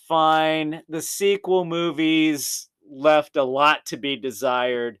was fine. The sequel movies left a lot to be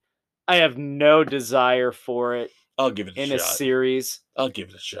desired. I have no desire for it I'll give it a in a shot. series. I'll give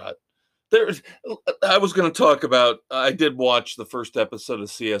it a shot. I was going to talk about, I did watch the first episode of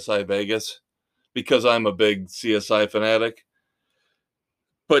CSI Vegas because I'm a big CSI fanatic.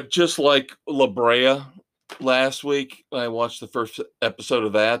 But just like La Brea last week, I watched the first episode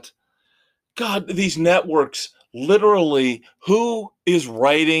of that. God, these networks, literally, who is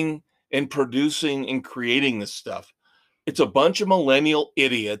writing and producing and creating this stuff? It's a bunch of millennial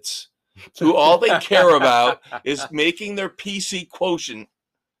idiots who all they care about is making their PC quotient.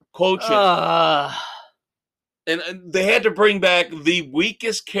 And they had to bring back the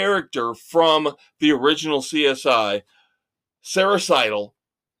weakest character from the original CSI, Sarah Seidel,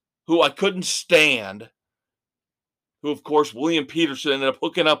 who I couldn't stand, who, of course, William Peterson ended up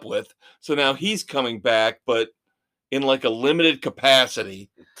hooking up with. So now he's coming back, but in like a limited capacity.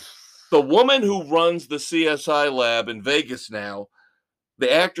 The woman who runs the CSI lab in Vegas now,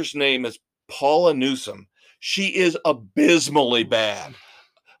 the actress name is Paula Newsome. She is abysmally bad.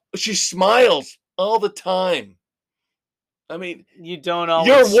 She smiles all the time. I mean, You don't always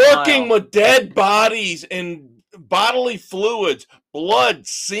you're working smile. with dead bodies and bodily fluids, blood,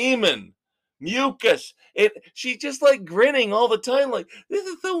 semen, mucus. She's just like grinning all the time, like, this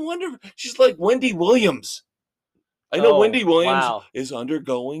is so wonderful. She's like Wendy Williams. I know Oh, Wendy Williams wow. is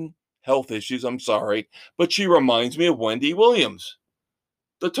undergoing health issues. I'm sorry, but she reminds me of Wendy Williams,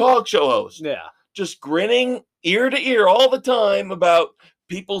 the talk show host. Yeah. Just grinning ear to ear all the time about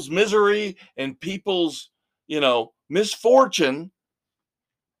people's misery and people's, misfortune.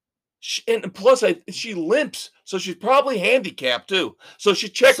 And plus, she limps, so she's probably handicapped too. So she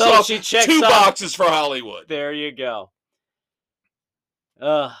checks off two boxes for Hollywood. There you go.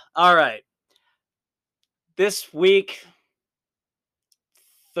 All right. This week,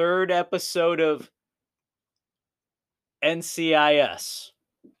 third episode of NCIS.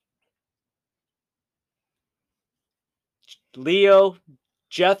 Leroy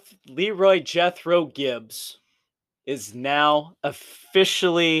Jethro Gibbs is now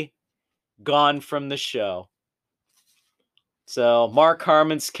officially gone from the show. So Mark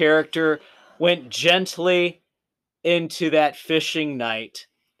Harmon's character went gently into that fishing night.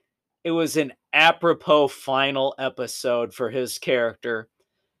 It was an apropos final episode for his character.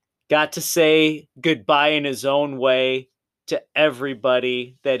 Got to say goodbye in his own way to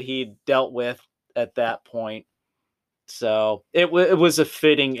everybody that he dealt with at that point. So it was a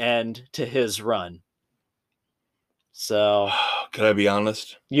fitting end to his run. So Could I be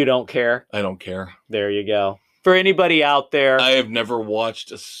honest? you don't care? I don't care. There you go. For anybody out there, I have never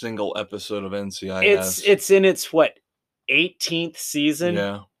watched a single episode of NCIS. it's in its 18th season.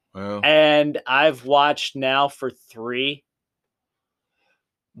 Yeah. Well, And I've watched now for 3.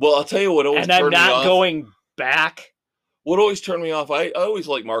 I'll tell you what always And I'm turned me not off. going back. What always turned me off, I always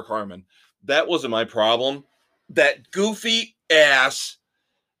liked Mark Harmon. That wasn't my problem. That goofy ass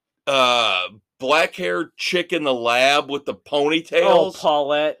black-haired chick in the lab with the Oh, ponytails.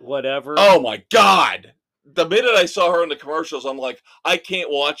 Paulette, whatever. Oh my God. The minute I saw her in the commercials, I'm like, I can't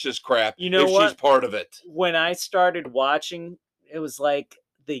watch this crap You know if what? she's part of it. When I started watching, it was like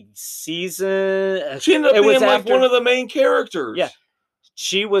the season. She ended up it was being like after- one of the main characters. Yeah.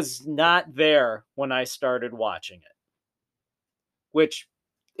 She was not there when I started watching it. Which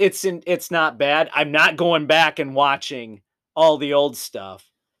it's not bad. I'm not going back and watching all the old stuff.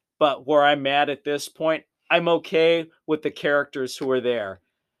 But where I'm at this point, I'm okay with the characters who are there.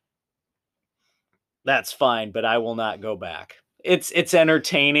 That's fine, but I will not go back. It's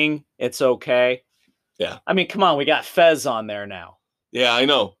entertaining. It's okay. Yeah. I mean, come on, we got Fez on there now. Yeah, I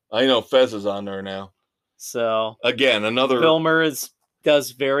know. Fez is on there now. So Again, another. Filmer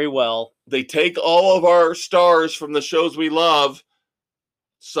does very well. They take all of our stars from the shows we love,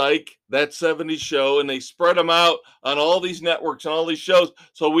 Psych, That 70s Show, and they spread them out on all these networks and all these shows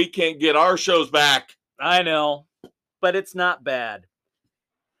so we can't get our shows back. I know, but it's not bad.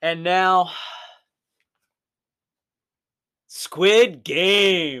 And now, Squid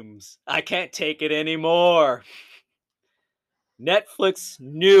Games. I can't take it anymore. Netflix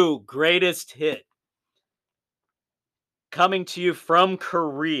new greatest hit. Coming to you from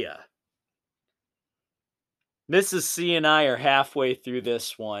Korea. Mrs. C and I are halfway through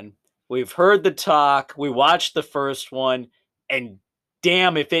this one. We've heard the talk. We watched the first one. And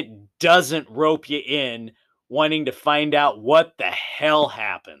damn if it doesn't rope you in wanting to find out what the hell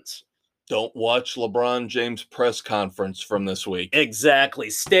happens. Don't watch LeBron James' press conference from this week. Exactly.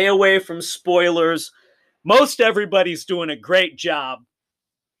 Stay away from spoilers. Most everybody's doing a great job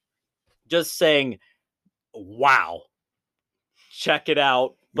just saying, wow, check it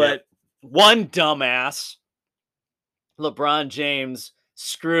out. But one dumbass, LeBron James,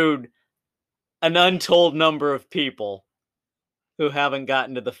 screwed an untold number of people who haven't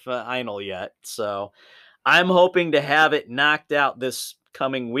gotten to the final yet. So I'm hoping to have it knocked out this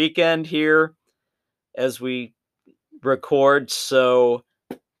coming weekend here as we record. So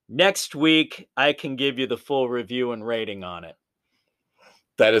next week, I can give you the full review and rating on it.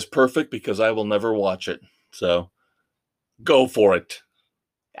 That is perfect because I will never watch it. So go for it.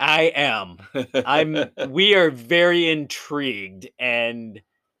 I am. We are very intrigued, and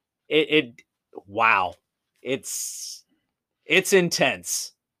wow. It's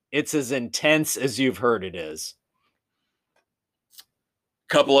intense. It's as intense as you've heard it is.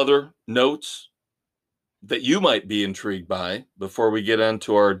 Couple other notes that you might be intrigued by before we get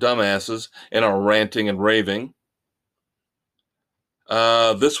into our dumbasses and our ranting and raving.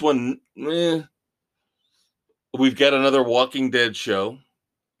 This one, we've got another Walking Dead show,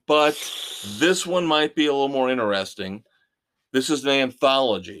 but this one might be a little more interesting. This is an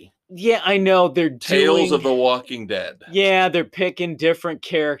anthology. Yeah, I know they're Tales of the Walking Dead. Yeah, they're picking different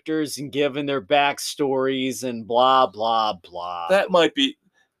characters and giving their backstories and blah blah blah. That might be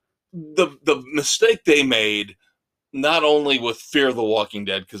the mistake they made, not only with Fear the Walking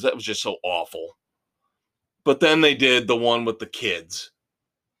Dead, because that was just so awful, but then they did the one with the kids.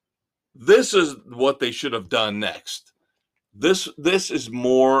 This is what they should have done next. This is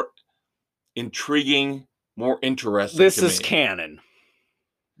more intriguing, more interesting. This to is me. canon.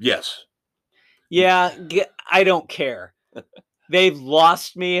 Yes. Yeah, I don't care. They've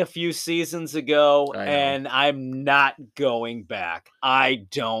lost me a few seasons ago, I know. and I'm not going back. I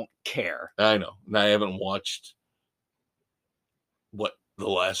don't care. I know. And I haven't watched, the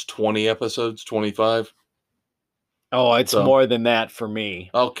last 20 episodes, 25? Oh, it's So- more than that for me.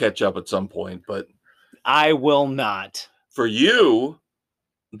 I'll catch up at some point, but I will not. for you,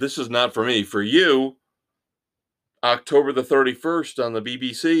 this is not for me. For you, October the 31st on the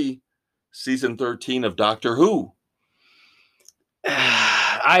BBC, season 13 of Doctor Who.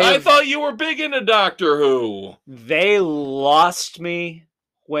 I thought you were big into Doctor Who. They lost me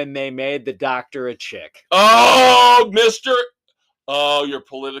when they made the Doctor a chick. Oh, Mr. Oh, you're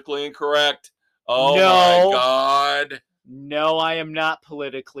politically incorrect. Oh, No. my God. No, I am not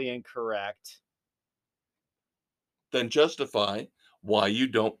politically incorrect. Then justify why you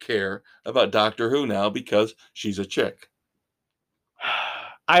don't care about Doctor Who now because she's a chick.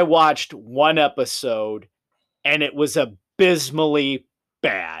 I watched one episode and it was abysmally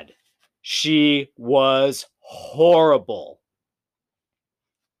bad. She was horrible.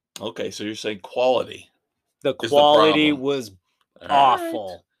 Okay, so you're saying quality. The the quality problem. was All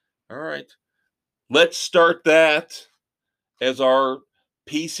awful. Right. All right. Let's start that as our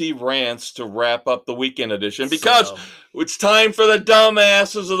PC rants to wrap up the weekend edition because So, it's time for the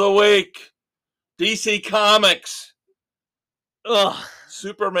dumbasses of the week. DC Comics. ugh,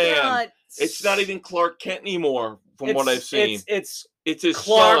 Superman. God, It's not even Clark Kent anymore, from what I've seen. It's It's his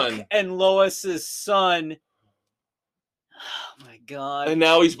Clark son. and Lois's son. Oh my god. And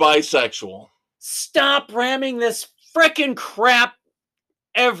now he's bisexual. Stop ramming this frickin' crap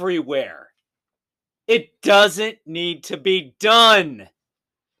everywhere. It doesn't need to be done.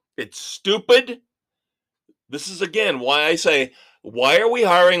 It's stupid. This is, again, why I say, why are we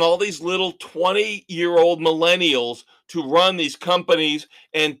hiring all these little 20-year-old millennials to run these companies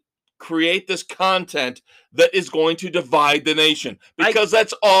and create this content that is going to divide the nation? Because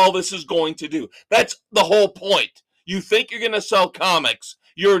that's all this is going to do. That's the whole point. You think you're going to sell comics.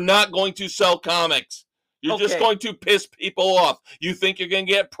 You're not going to sell comics. You're just Okay. going to piss people off. You think you're going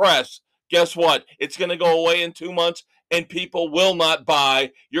to get press. Guess what? It's going to go away in 2 months, and people will not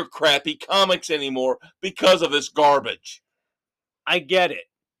buy your crappy comics anymore because of this garbage. I get it.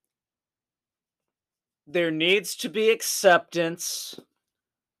 There needs to be acceptance,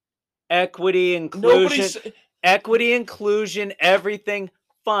 equity, inclusion, everything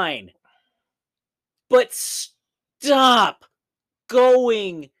fine. But stop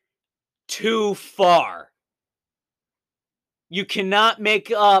going too far. You cannot make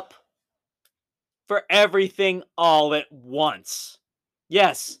up for everything all at once.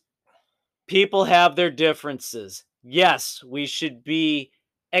 Yes, people have their differences. Yes, we should be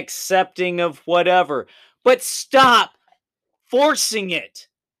accepting of whatever. But stop forcing it.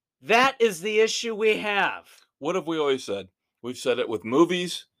 That is the issue we have. What have we always said? We've said it with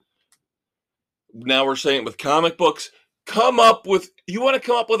movies. Now we're saying it with comic books. You want to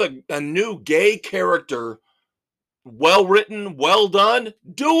come up with a new gay character, well written, well done?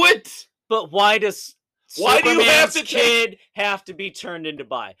 Do it! But why does Why do you have Superman's to kid have to be turned into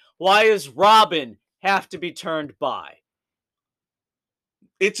bi? Why does Robin have to be turned bi?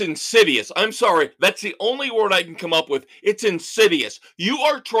 It's insidious. I'm sorry. That's the only word I can come up with. It's insidious. You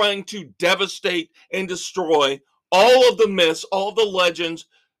are trying to devastate and destroy all of the myths, all of the legends.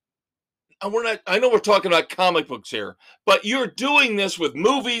 And I know we're talking about comic books here, but you're doing this with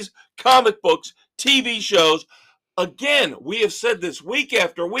movies, comic books, TV shows. Again, we have said this week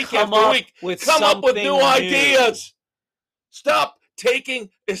after week Come after up week. with Come up with something new new. ideas. Stop taking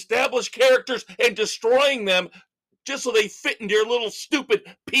established characters and destroying them just so they fit into your little stupid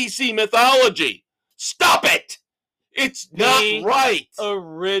PC mythology. Stop it! It's Be not right.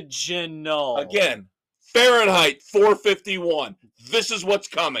 Original. Again, Fahrenheit 451. This is what's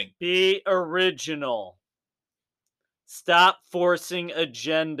coming. Be original. Stop forcing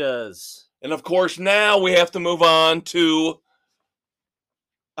agendas. And of course, now we have to move on to,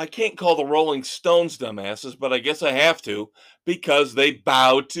 I can't call the Rolling Stones dumbasses, but I guess I have to, because they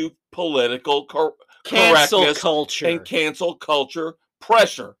bowed to political Cancel correctness culture. and cancel culture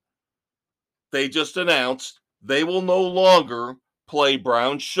pressure. They just announced they will no longer play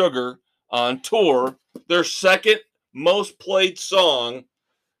Brown Sugar on tour, their second most played song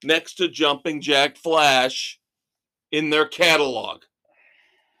next to Jumping Jack Flash in their catalog.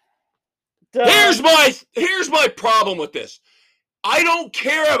 Done. Here's my problem with this. I don't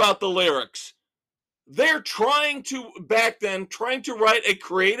care about the lyrics. They're trying to write a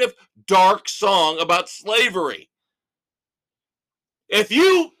creative, dark song about slavery. If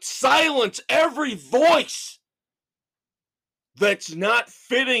you silence every voice that's not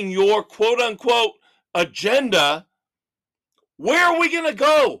fitting your quote-unquote agenda, where are we going to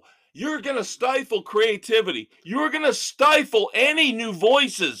go? You're going to stifle creativity. You're going to stifle any new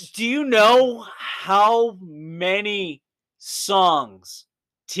voices. Do you know how many songs,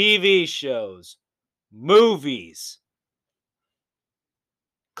 TV shows, movies,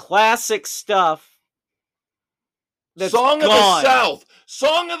 classic stuff that's Song gone? of the South.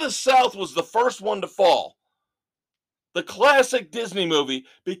 Song of the South was the first one to fall. The classic Disney movie,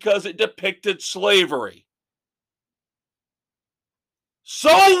 because it depicted slavery. So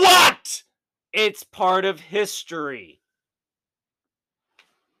what? It's part of history.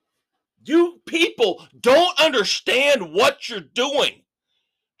 You people don't understand what you're doing.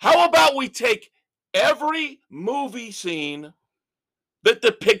 How about we take every movie scene that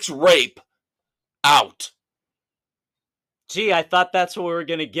depicts rape out? Gee, I thought that's what we were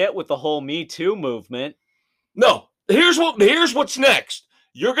going to get with the whole Me Too movement. No, here's what's next.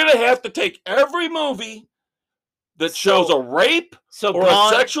 You're going to have to take every movie that shows a rape or a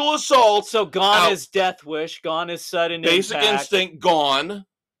sexual assault. So Gone out. is Death Wish, Gone is Sudden Basic Impact. Instinct, gone.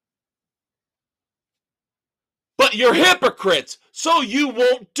 But you're hypocrites, so you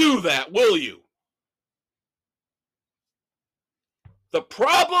won't do that, will you? The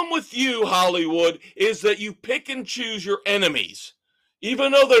problem with you, Hollywood, is that you pick and choose your enemies.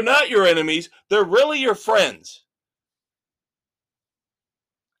 Even though they're not your enemies, they're really your friends.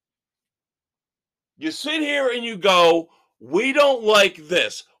 You sit here and you go, We don't like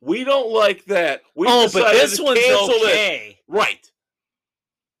this. We don't like that. We But decided this to one's cancel this. okay. Right.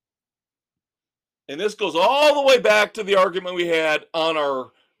 And this goes all the way back to the argument we had on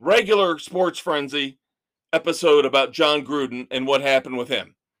our regular Sports Frenzy episode about John Gruden and what happened with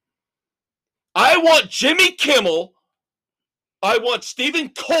him. I want Jimmy Kimmel. I want Stephen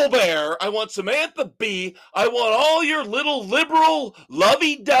Colbert. I want Samantha Bee. I want all your little liberal,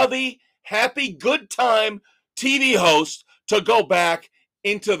 lovey-dovey, happy, good time TV hosts to go back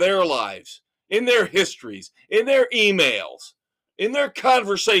into their lives, in their histories, in their emails, in their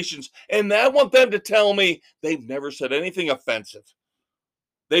conversations, and I want them to tell me they've never said anything offensive.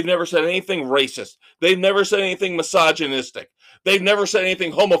 They've never said anything racist. They've never said anything misogynistic. They've never said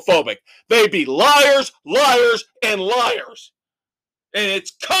anything homophobic. They be liars, liars, and liars. And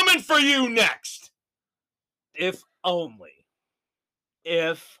it's coming for you next. If only.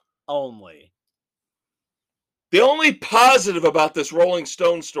 If only. The only positive about this Rolling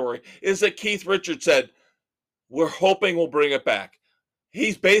Stone story is that Keith Richards said, we're hoping we'll bring it back.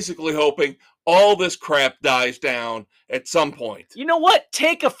 He's basically hoping all this crap dies down at some point. You know what?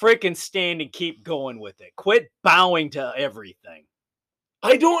 Take a freaking stand and keep going with it. Quit bowing to everything.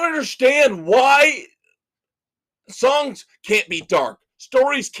 I don't understand why songs can't be dark.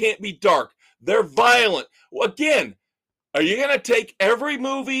 Stories can't be dark. They're violent. Again, are you going to take every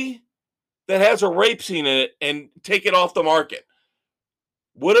movie that has a rape scene in it and take it off the market?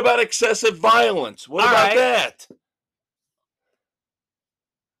 What about excessive violence? What about that?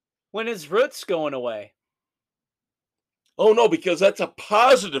 When is Roots going away? Oh, no, because that's a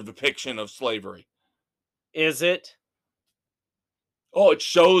positive depiction of slavery. Is it? Oh, it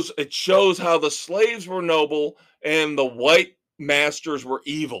shows how the slaves were noble and the white masters were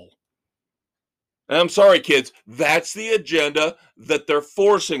evil. And I'm sorry, kids, that's the agenda that they're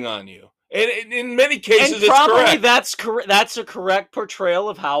forcing on you. And in many cases, and probably it's correct. That's a correct portrayal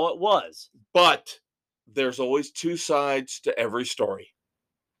of how it was. But there's always two sides to every story.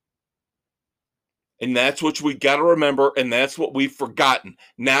 And that's what we got to remember, and that's what we've forgotten.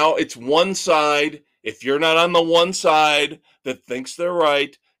 Now it's one side. If you're not on the one side that thinks they're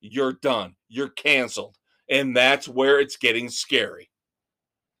right, you're done. You're canceled. And that's where it's getting scary.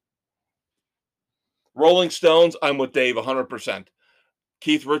 Rolling Stones, I'm with Dave 100%.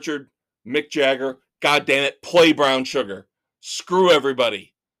 Keith Richards, Mick Jagger, God damn it, play Brown Sugar. Screw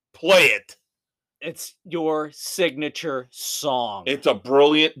everybody. Play it. It's your signature song. It's a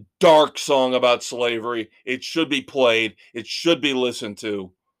brilliant, dark song about slavery. It should be played. It should be listened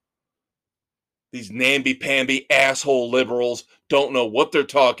to. These namby-pamby asshole liberals don't know what they're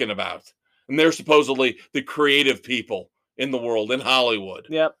talking about. And they're supposedly the creative people in the world, in Hollywood.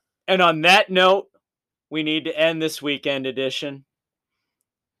 Yep. And on that note, we need to end this weekend edition.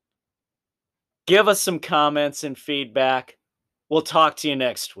 Give us some comments and feedback. We'll talk to you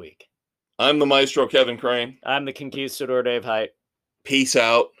next week. I'm the Maestro, Kevin Crane. I'm the Conquistador, Dave Height. Peace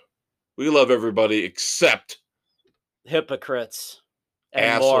out. We love everybody except hypocrites and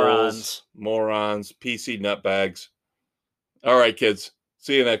assholes, morons, PC nutbags. All right, kids.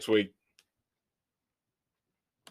 See you next week.